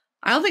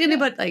 I don't think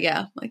anybody,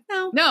 like,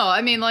 no. No,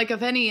 I mean, like,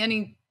 if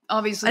any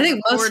obviously I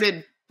think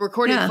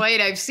recorded fight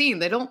I've seen,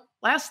 they don't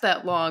last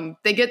that long.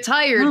 They get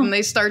tired and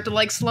they start to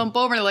like slump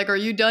over and they're like, are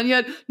you done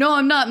yet? No,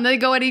 I'm not. And they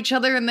go at each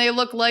other and they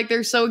look like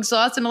they're so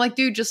exhausted. I'm like,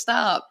 dude, just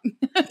stop.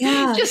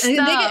 Yeah. Just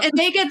stop. And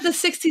they get the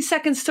 60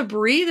 seconds to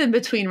breathe in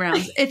between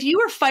rounds. If you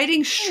were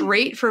fighting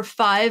straight for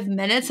 5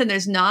 minutes and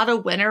there's not a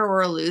winner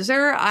or a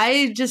loser,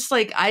 I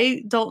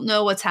don't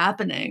know what's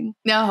happening.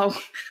 No.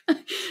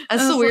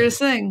 That's the weirdest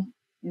thing.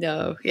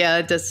 No.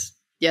 Yeah, just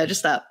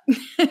stop.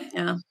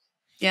 Yeah.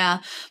 Yeah.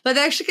 But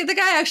actually, the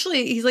guy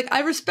he's like,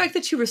 I respect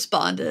that you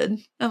responded.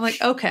 I'm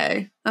like,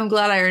 okay, I'm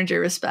glad I earned your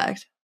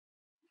respect.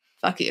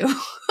 Fuck you.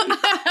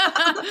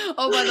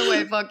 Oh, by the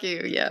way, fuck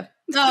you. Yeah.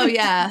 Oh,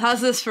 yeah.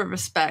 How's this for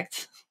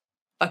respect?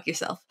 Fuck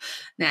yourself.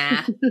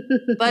 Nah.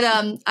 But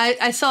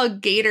I saw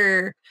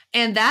Gator,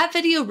 and that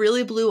video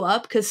really blew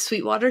up because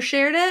Sweetwater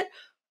shared it.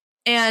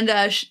 And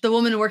the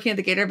woman working at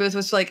the Gator booth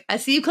was like, I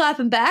see you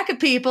clapping back at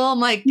people. I'm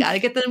like, gotta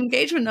get the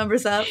engagement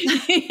numbers up.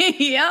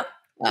 Yep.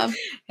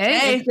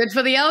 Hey, it's good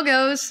for the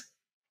algos.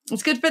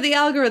 It's good for the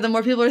algorithm.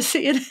 More people are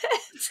seeing it.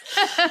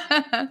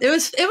 It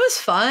was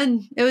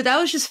fun. That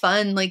was just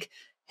fun. Like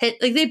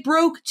they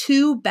broke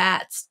 2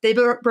 bats. They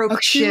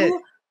broke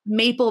 2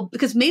 maple,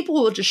 because maple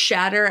will just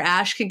shatter.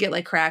 Ash can get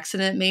like cracks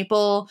in it.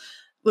 Maple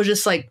will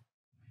just like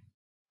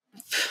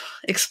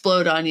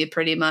explode on you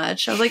pretty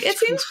much. I was like, it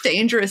seems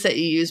dangerous that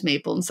you use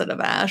maple instead of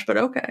ash, but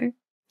okay.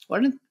 Why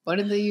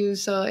didn't they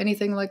use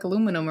anything like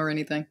aluminum or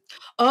anything?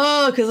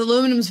 Oh, because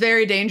aluminum's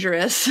very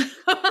dangerous.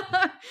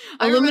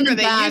 Aluminum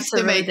bats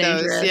are really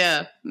dangerous.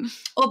 Yeah.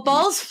 Well,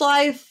 balls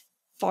fly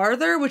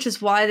farther, which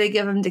is why they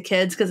give them to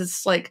kids, because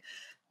it's like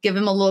give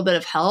them a little bit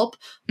of help.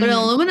 But an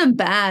aluminum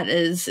bat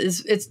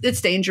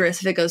it's dangerous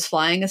if it goes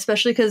flying,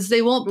 especially because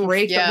they won't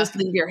break. They'll just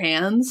leave your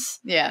hands.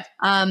 Yeah.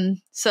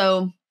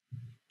 So,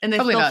 and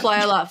they'll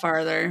fly a lot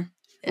farther.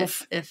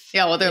 If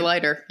they're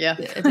lighter.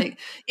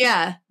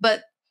 Yeah.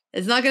 But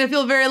it's not going to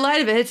feel very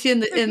light if it hits you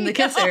in the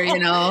kiss area, you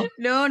know.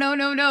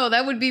 No.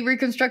 That would be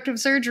reconstructive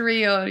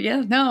surgery.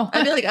 No.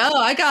 I'd be like, oh,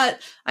 I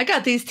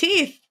got these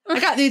teeth.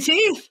 I got new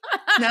teeth.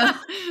 No.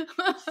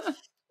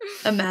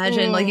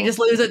 Imagine, like, you just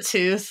lose a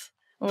tooth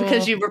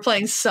because you were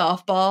playing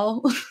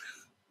softball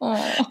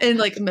in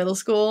like middle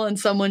school, and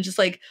someone just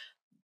like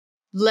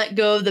let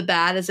go of the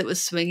bat as it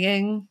was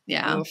swinging.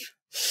 Yeah. Oof.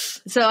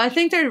 So I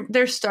think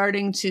they're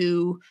starting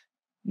to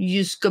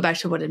go back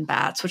to wooden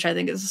bats, which I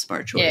think is a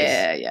smart choice.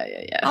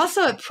 Yeah.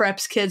 Also, it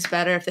preps kids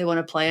better if they want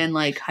to play in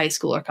like high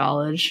school or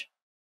college.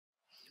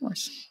 Of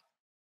course.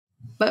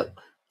 But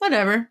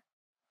whatever.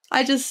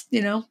 I just,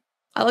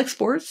 I like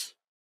sports.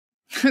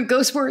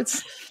 Go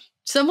sports.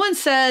 Someone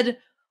said,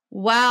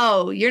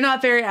 wow, you're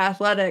not very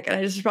athletic. And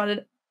I just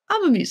responded,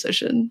 I'm a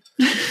musician.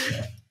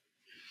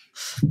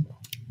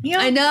 Yeah.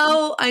 I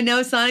know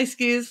it's not an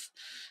excuse.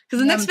 Because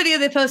the next video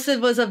they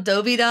posted was of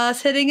Dobie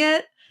Das hitting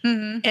it.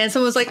 Mm-hmm. And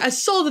someone was like, I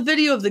saw the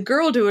video of the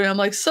girl doing it. I'm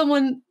like,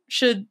 someone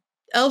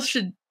else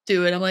should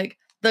do it. I'm like,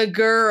 the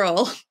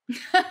girl.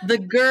 The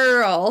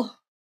girl.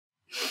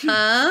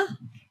 Huh?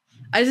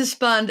 I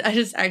just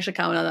actually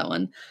comment on that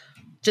one.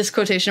 Just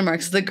quotation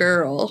marks, the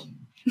girl.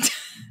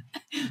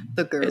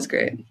 The girl. It's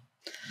great.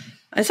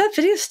 Is that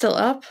video still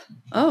up?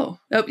 Oh,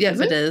 yes,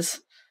 it is.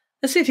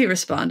 Let's see if he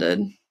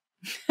responded.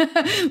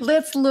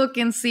 Let's look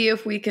and see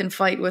if we can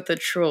fight with a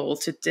troll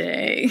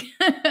today.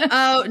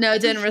 Oh, no,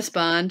 it didn't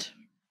respond.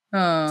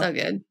 Oh. It's all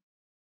good.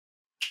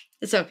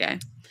 It's okay.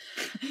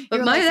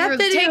 But that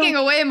video taking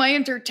away my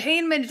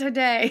entertainment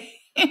today.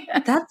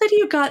 That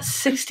video got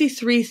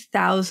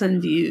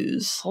 63,000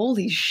 views.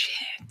 Holy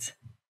shit.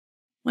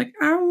 Like,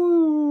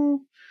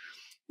 oh,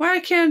 why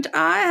can't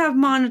I have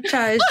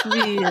monetized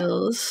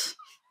reels?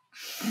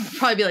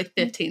 Probably be like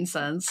 15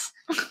 cents.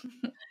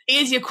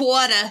 Here's your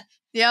quarter.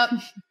 Yep.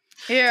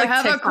 Here, like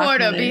have TikTok a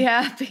quarter. Money. Be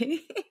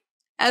happy.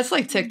 That's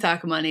like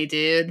TikTok money,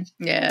 dude.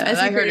 Yeah,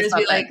 I heard it's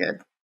not that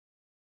good.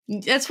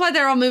 That's why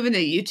they're all moving to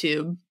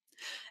YouTube.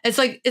 It's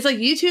like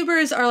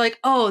YouTubers are like,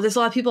 oh, there's a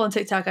lot of people on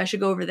TikTok. I should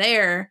go over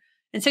there.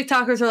 And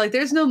TikTokers are like,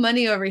 there's no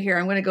money over here.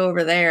 I'm going to go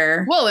over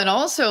there. Well, and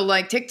also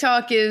like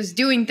TikTok is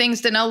doing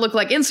things to now look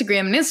like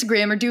Instagram, and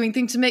Instagram are doing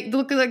things to make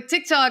look like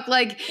TikTok.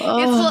 Like, it's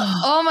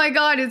oh my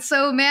God, it's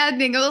so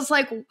maddening. It was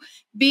like,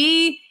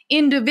 be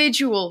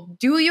individual,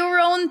 do your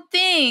own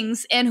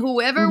things, and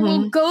whoever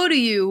will go to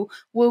you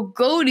will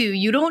go to you.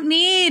 You don't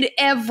need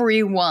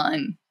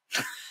everyone.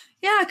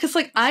 Yeah, because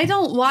like I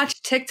don't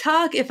watch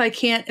TikTok if I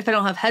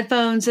don't have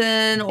headphones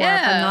in or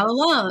if I'm not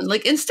alone.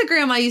 Like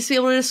Instagram, I used to be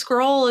able to just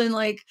scroll and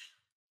like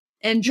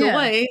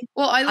enjoy. Yeah.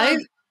 Well,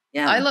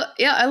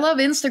 I love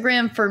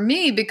Instagram for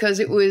me because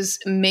it was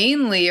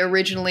mainly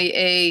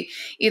originally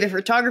either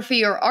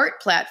photography or art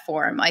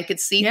platform. I could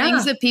see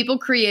things that people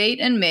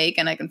create and make,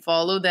 and I can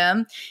follow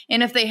them.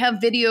 And if they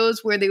have videos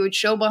where they would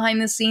show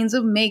behind the scenes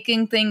of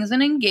making things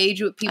and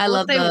engage with people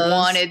if they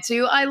wanted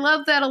to, I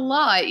love that a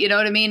lot. You know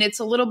what I mean? It's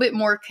a little bit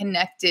more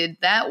connected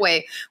that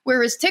way.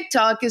 Whereas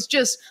TikTok is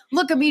just,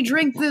 look at me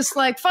drink this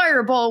like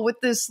fireball with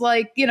this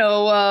like,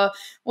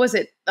 was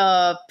it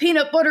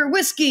peanut butter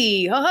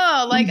whiskey?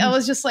 Haha. Like I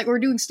was just like, we're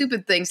doing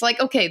stupid things. Like,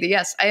 okay,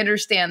 yes, I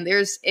understand.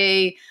 There's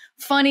a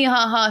funny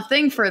haha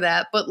thing for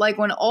that. But like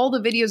when all the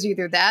videos are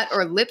either that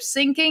or lip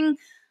syncing,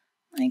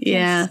 like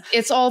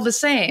it's all the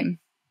same.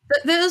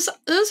 Those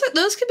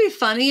can be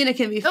funny and it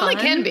can be fun.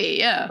 They can be,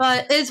 yeah.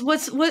 But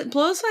what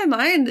blows my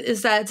mind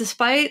is that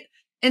despite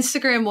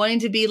Instagram wanting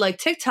to be like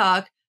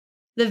TikTok,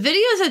 the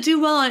videos that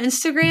do well on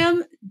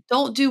Instagram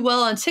don't do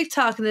well on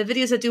TikTok, and the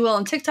videos that do well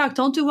on TikTok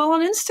don't do well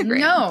on Instagram.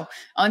 No,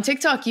 on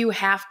TikTok, you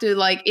have to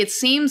it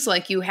seems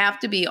like you have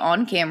to be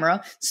on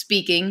camera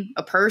speaking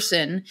a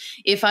person.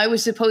 If I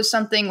was to post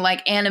something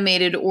like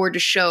animated or to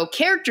show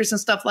characters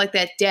and stuff like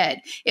that, dead.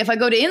 If I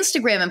go to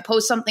Instagram and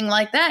post something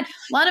like that,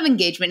 a lot of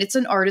engagement. It's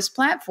an artist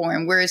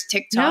platform, whereas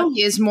TikTok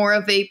is more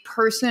of a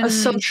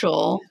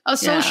social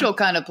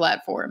kind of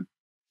platform.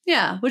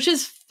 Yeah, which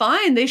is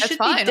fine. They should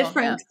be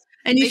different. Yeah.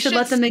 And you should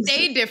let them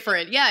stay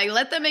different. Yeah,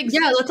 let them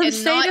exist. Yeah, let them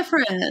stay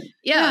different.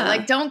 Yeah,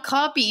 like don't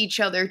copy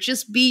each other.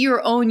 Just be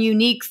your own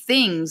unique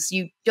things.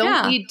 You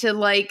don't need to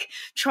like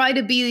try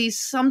to be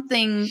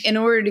something in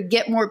order to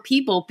get more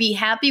people. Be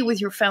happy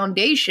with your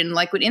foundation,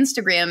 like with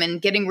Instagram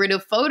and getting rid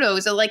of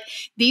photos. So like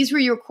these were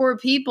your core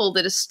people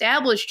that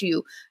established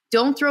you.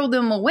 Don't throw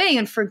them away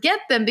and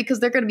forget them because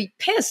they're going to be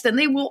pissed and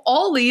they will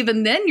all leave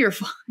and then you're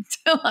fucked.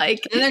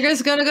 And they're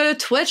just going to go to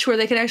Twitch where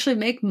they can actually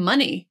make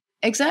money.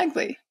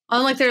 Exactly.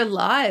 On like their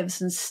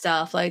lives and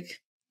stuff.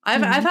 Like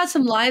I've had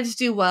some lives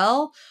do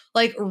well,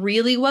 like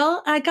really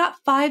well. And I got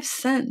 5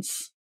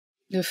 cents.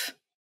 If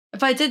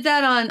I did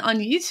that on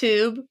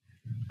YouTube,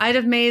 I'd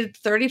have made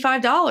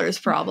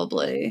 $35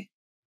 probably.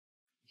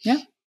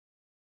 Yeah.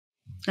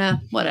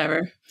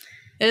 Whatever.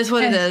 It is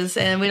what it is,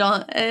 and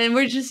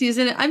we're just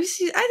using it. I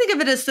think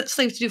of it as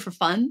something to do for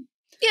fun.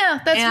 Yeah,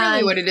 that's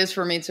really what it is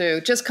for me too.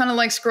 Just kind of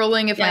like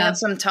scrolling if I have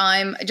some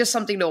time, just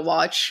something to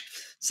watch.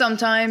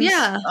 Sometimes,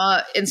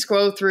 and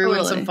scroll through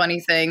and some funny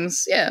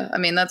things. Yeah, I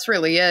mean that's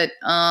really it.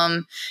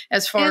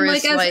 As far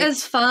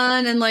as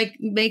fun and like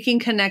making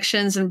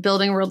connections and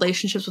building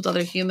relationships with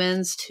other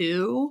humans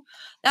too.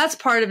 That's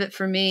part of it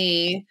for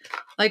me.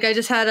 Like I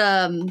just had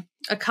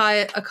a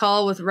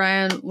call with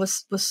Ryan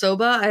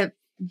Wasoba. I'm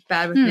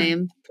bad with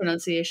name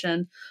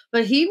pronunciation,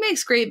 but he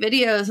makes great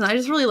videos, and I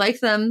just really like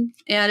them.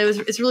 And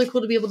it's really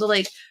cool to be able to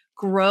like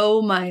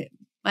grow my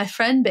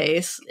friend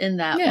base in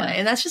that way.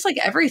 And that's just like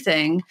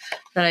everything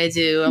that I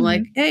do. I'm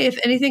like, hey, if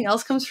anything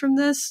else comes from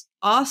this,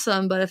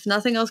 awesome. But if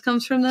nothing else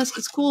comes from this,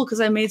 it's cool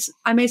because I made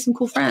some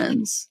cool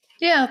friends.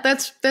 Yeah,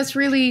 that's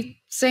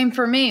really same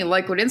for me.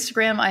 Like with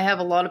Instagram, I have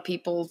a lot of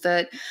people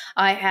that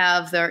I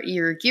have their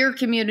gear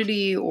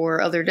community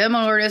or other demo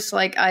artists.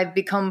 Like I've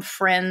become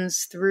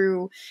friends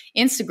through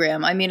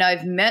Instagram. I mean,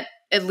 I've met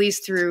at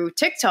least through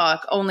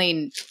TikTok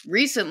only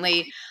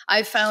recently.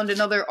 I found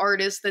another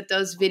artist that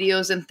does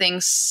videos and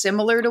things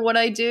similar to what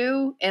I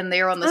do. And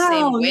they're on the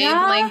same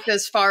wavelength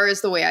as far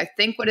as the way I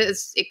think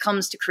it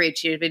comes to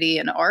creativity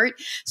and art.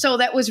 So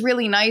that was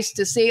really nice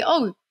to see,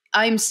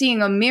 I'm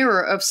seeing a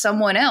mirror of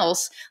someone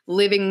else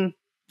living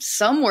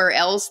somewhere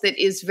else that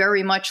is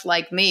very much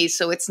like me.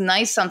 So it's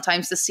nice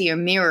sometimes to see a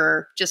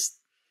mirror.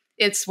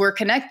 We're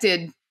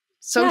connected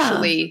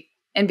socially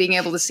and being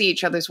able to see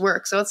each other's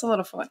work. So it's a lot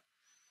of fun.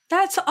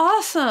 That's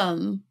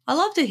awesome. I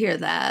love to hear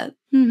that.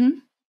 Mm-hmm.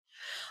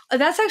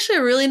 That's actually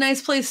a really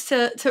nice place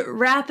to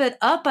wrap it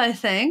up, I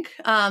think.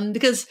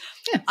 Because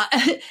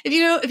if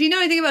you know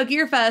anything about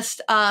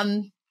GearFest,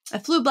 I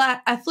flew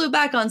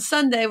back on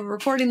Sunday. We're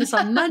recording this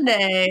on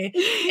Monday,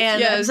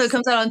 and the episode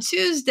comes out on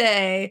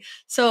Tuesday.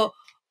 So,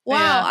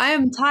 wow, I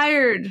am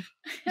tired.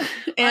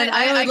 And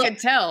I could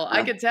tell.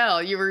 I could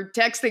tell. You were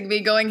texting me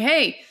going,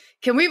 hey,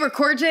 can we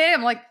record today?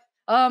 I'm like,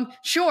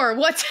 sure.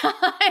 What time?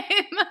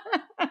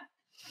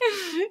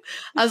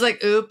 I was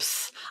like,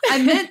 oops.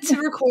 I meant to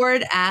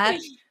record at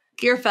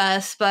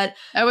GearFest, but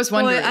I was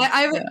wondering.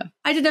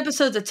 I did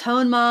episodes of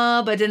Tone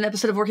Mob. I did an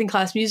episode of Working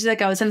Class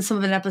Music. I was in some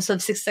of an episode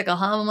of Six Cycle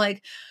Hum. I'm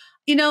like,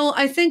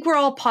 I think we're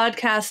all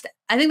podcast.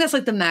 I think that's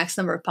like the max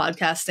number of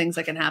podcast things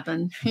that can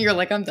happen. You're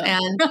like, I'm done.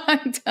 And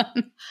I'm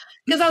done.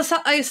 Because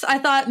I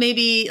thought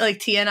maybe like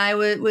Tia and I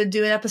would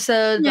do an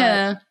episode.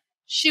 But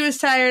she was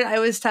tired. I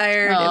was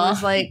tired.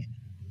 Aww.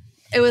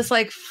 It was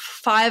like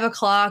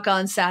 5:00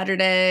 on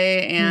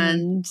Saturday,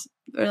 and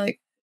we're like,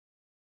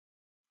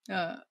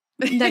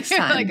 Next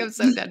time. Like, I'm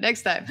so done.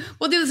 Next time.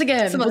 We'll do this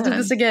again. We'll do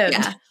this again.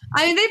 Yeah.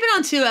 I mean, they've been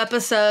on 2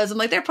 episodes. I'm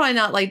like, they're probably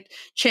not like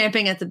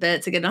champing at the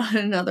bit to get on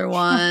another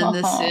one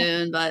this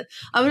soon, but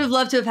I would have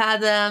loved to have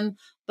had them.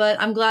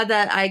 But I'm glad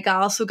that I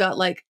also got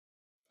like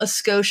a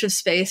skosh of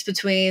space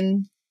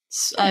between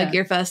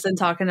Gearfest and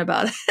talking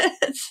about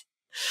it.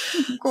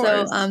 Of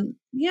course. So,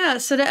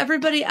 so to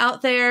everybody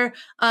out there,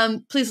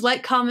 please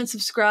like, comment,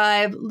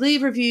 subscribe,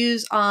 leave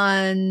reviews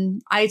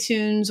on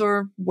iTunes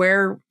or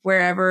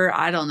wherever.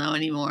 I don't know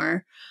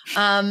anymore.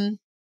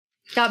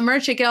 Got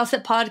merch at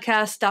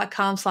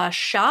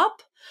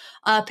getoffsetpodcast.com/shop.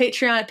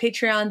 Patreon at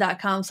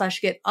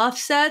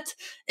patreon.com/getoffset.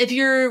 If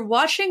you're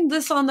watching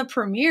this on the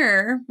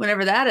premiere,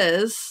 whenever that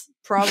is,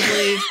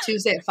 probably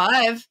Tuesday at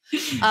 5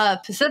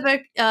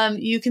 Pacific,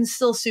 you can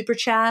still super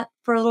chat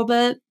for a little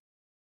bit.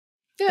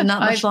 Yeah,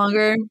 not much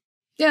longer.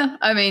 Yeah,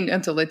 I mean,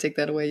 until they take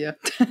that away, yeah.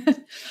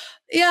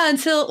 Yeah,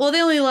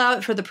 they only allow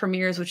it for the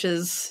premieres, which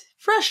is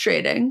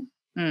frustrating.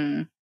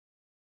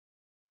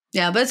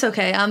 Yeah, but it's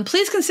okay.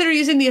 Please consider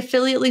using the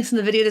affiliate links in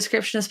the video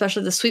description,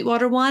 especially the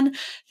Sweetwater one.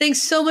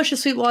 Thanks so much to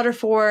Sweetwater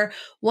for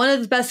one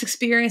of the best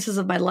experiences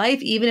of my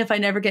life, even if I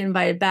never get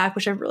invited back,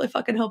 which I really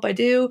fucking hope I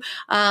do.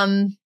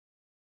 It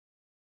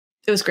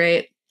was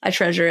great. I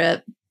treasure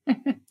it.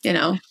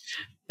 No,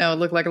 it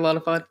looked like a lot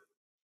of fun.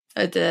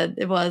 It did.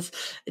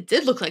 It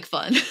did look like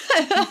fun.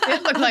 It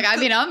did look like, I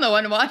mean, I'm the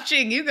one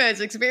watching. You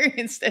guys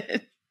experienced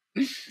it.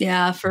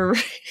 Yeah,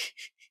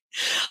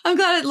 I'm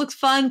glad it looked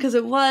fun because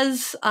it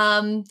was.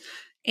 And,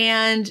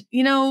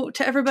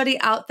 to everybody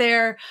out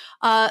there,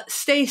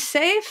 stay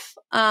safe.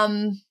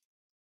 Don't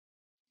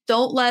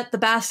let the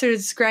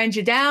bastards grind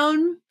you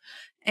down.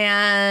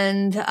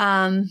 And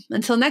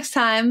until next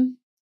time,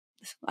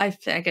 I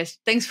guess,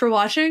 thanks for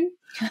watching.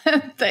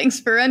 Thanks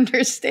for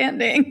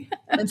understanding.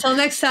 Until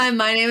next time,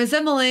 my name is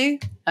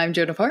Emily. I'm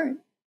Joan of Heart.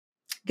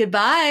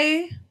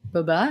 Goodbye.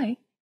 Bye-bye.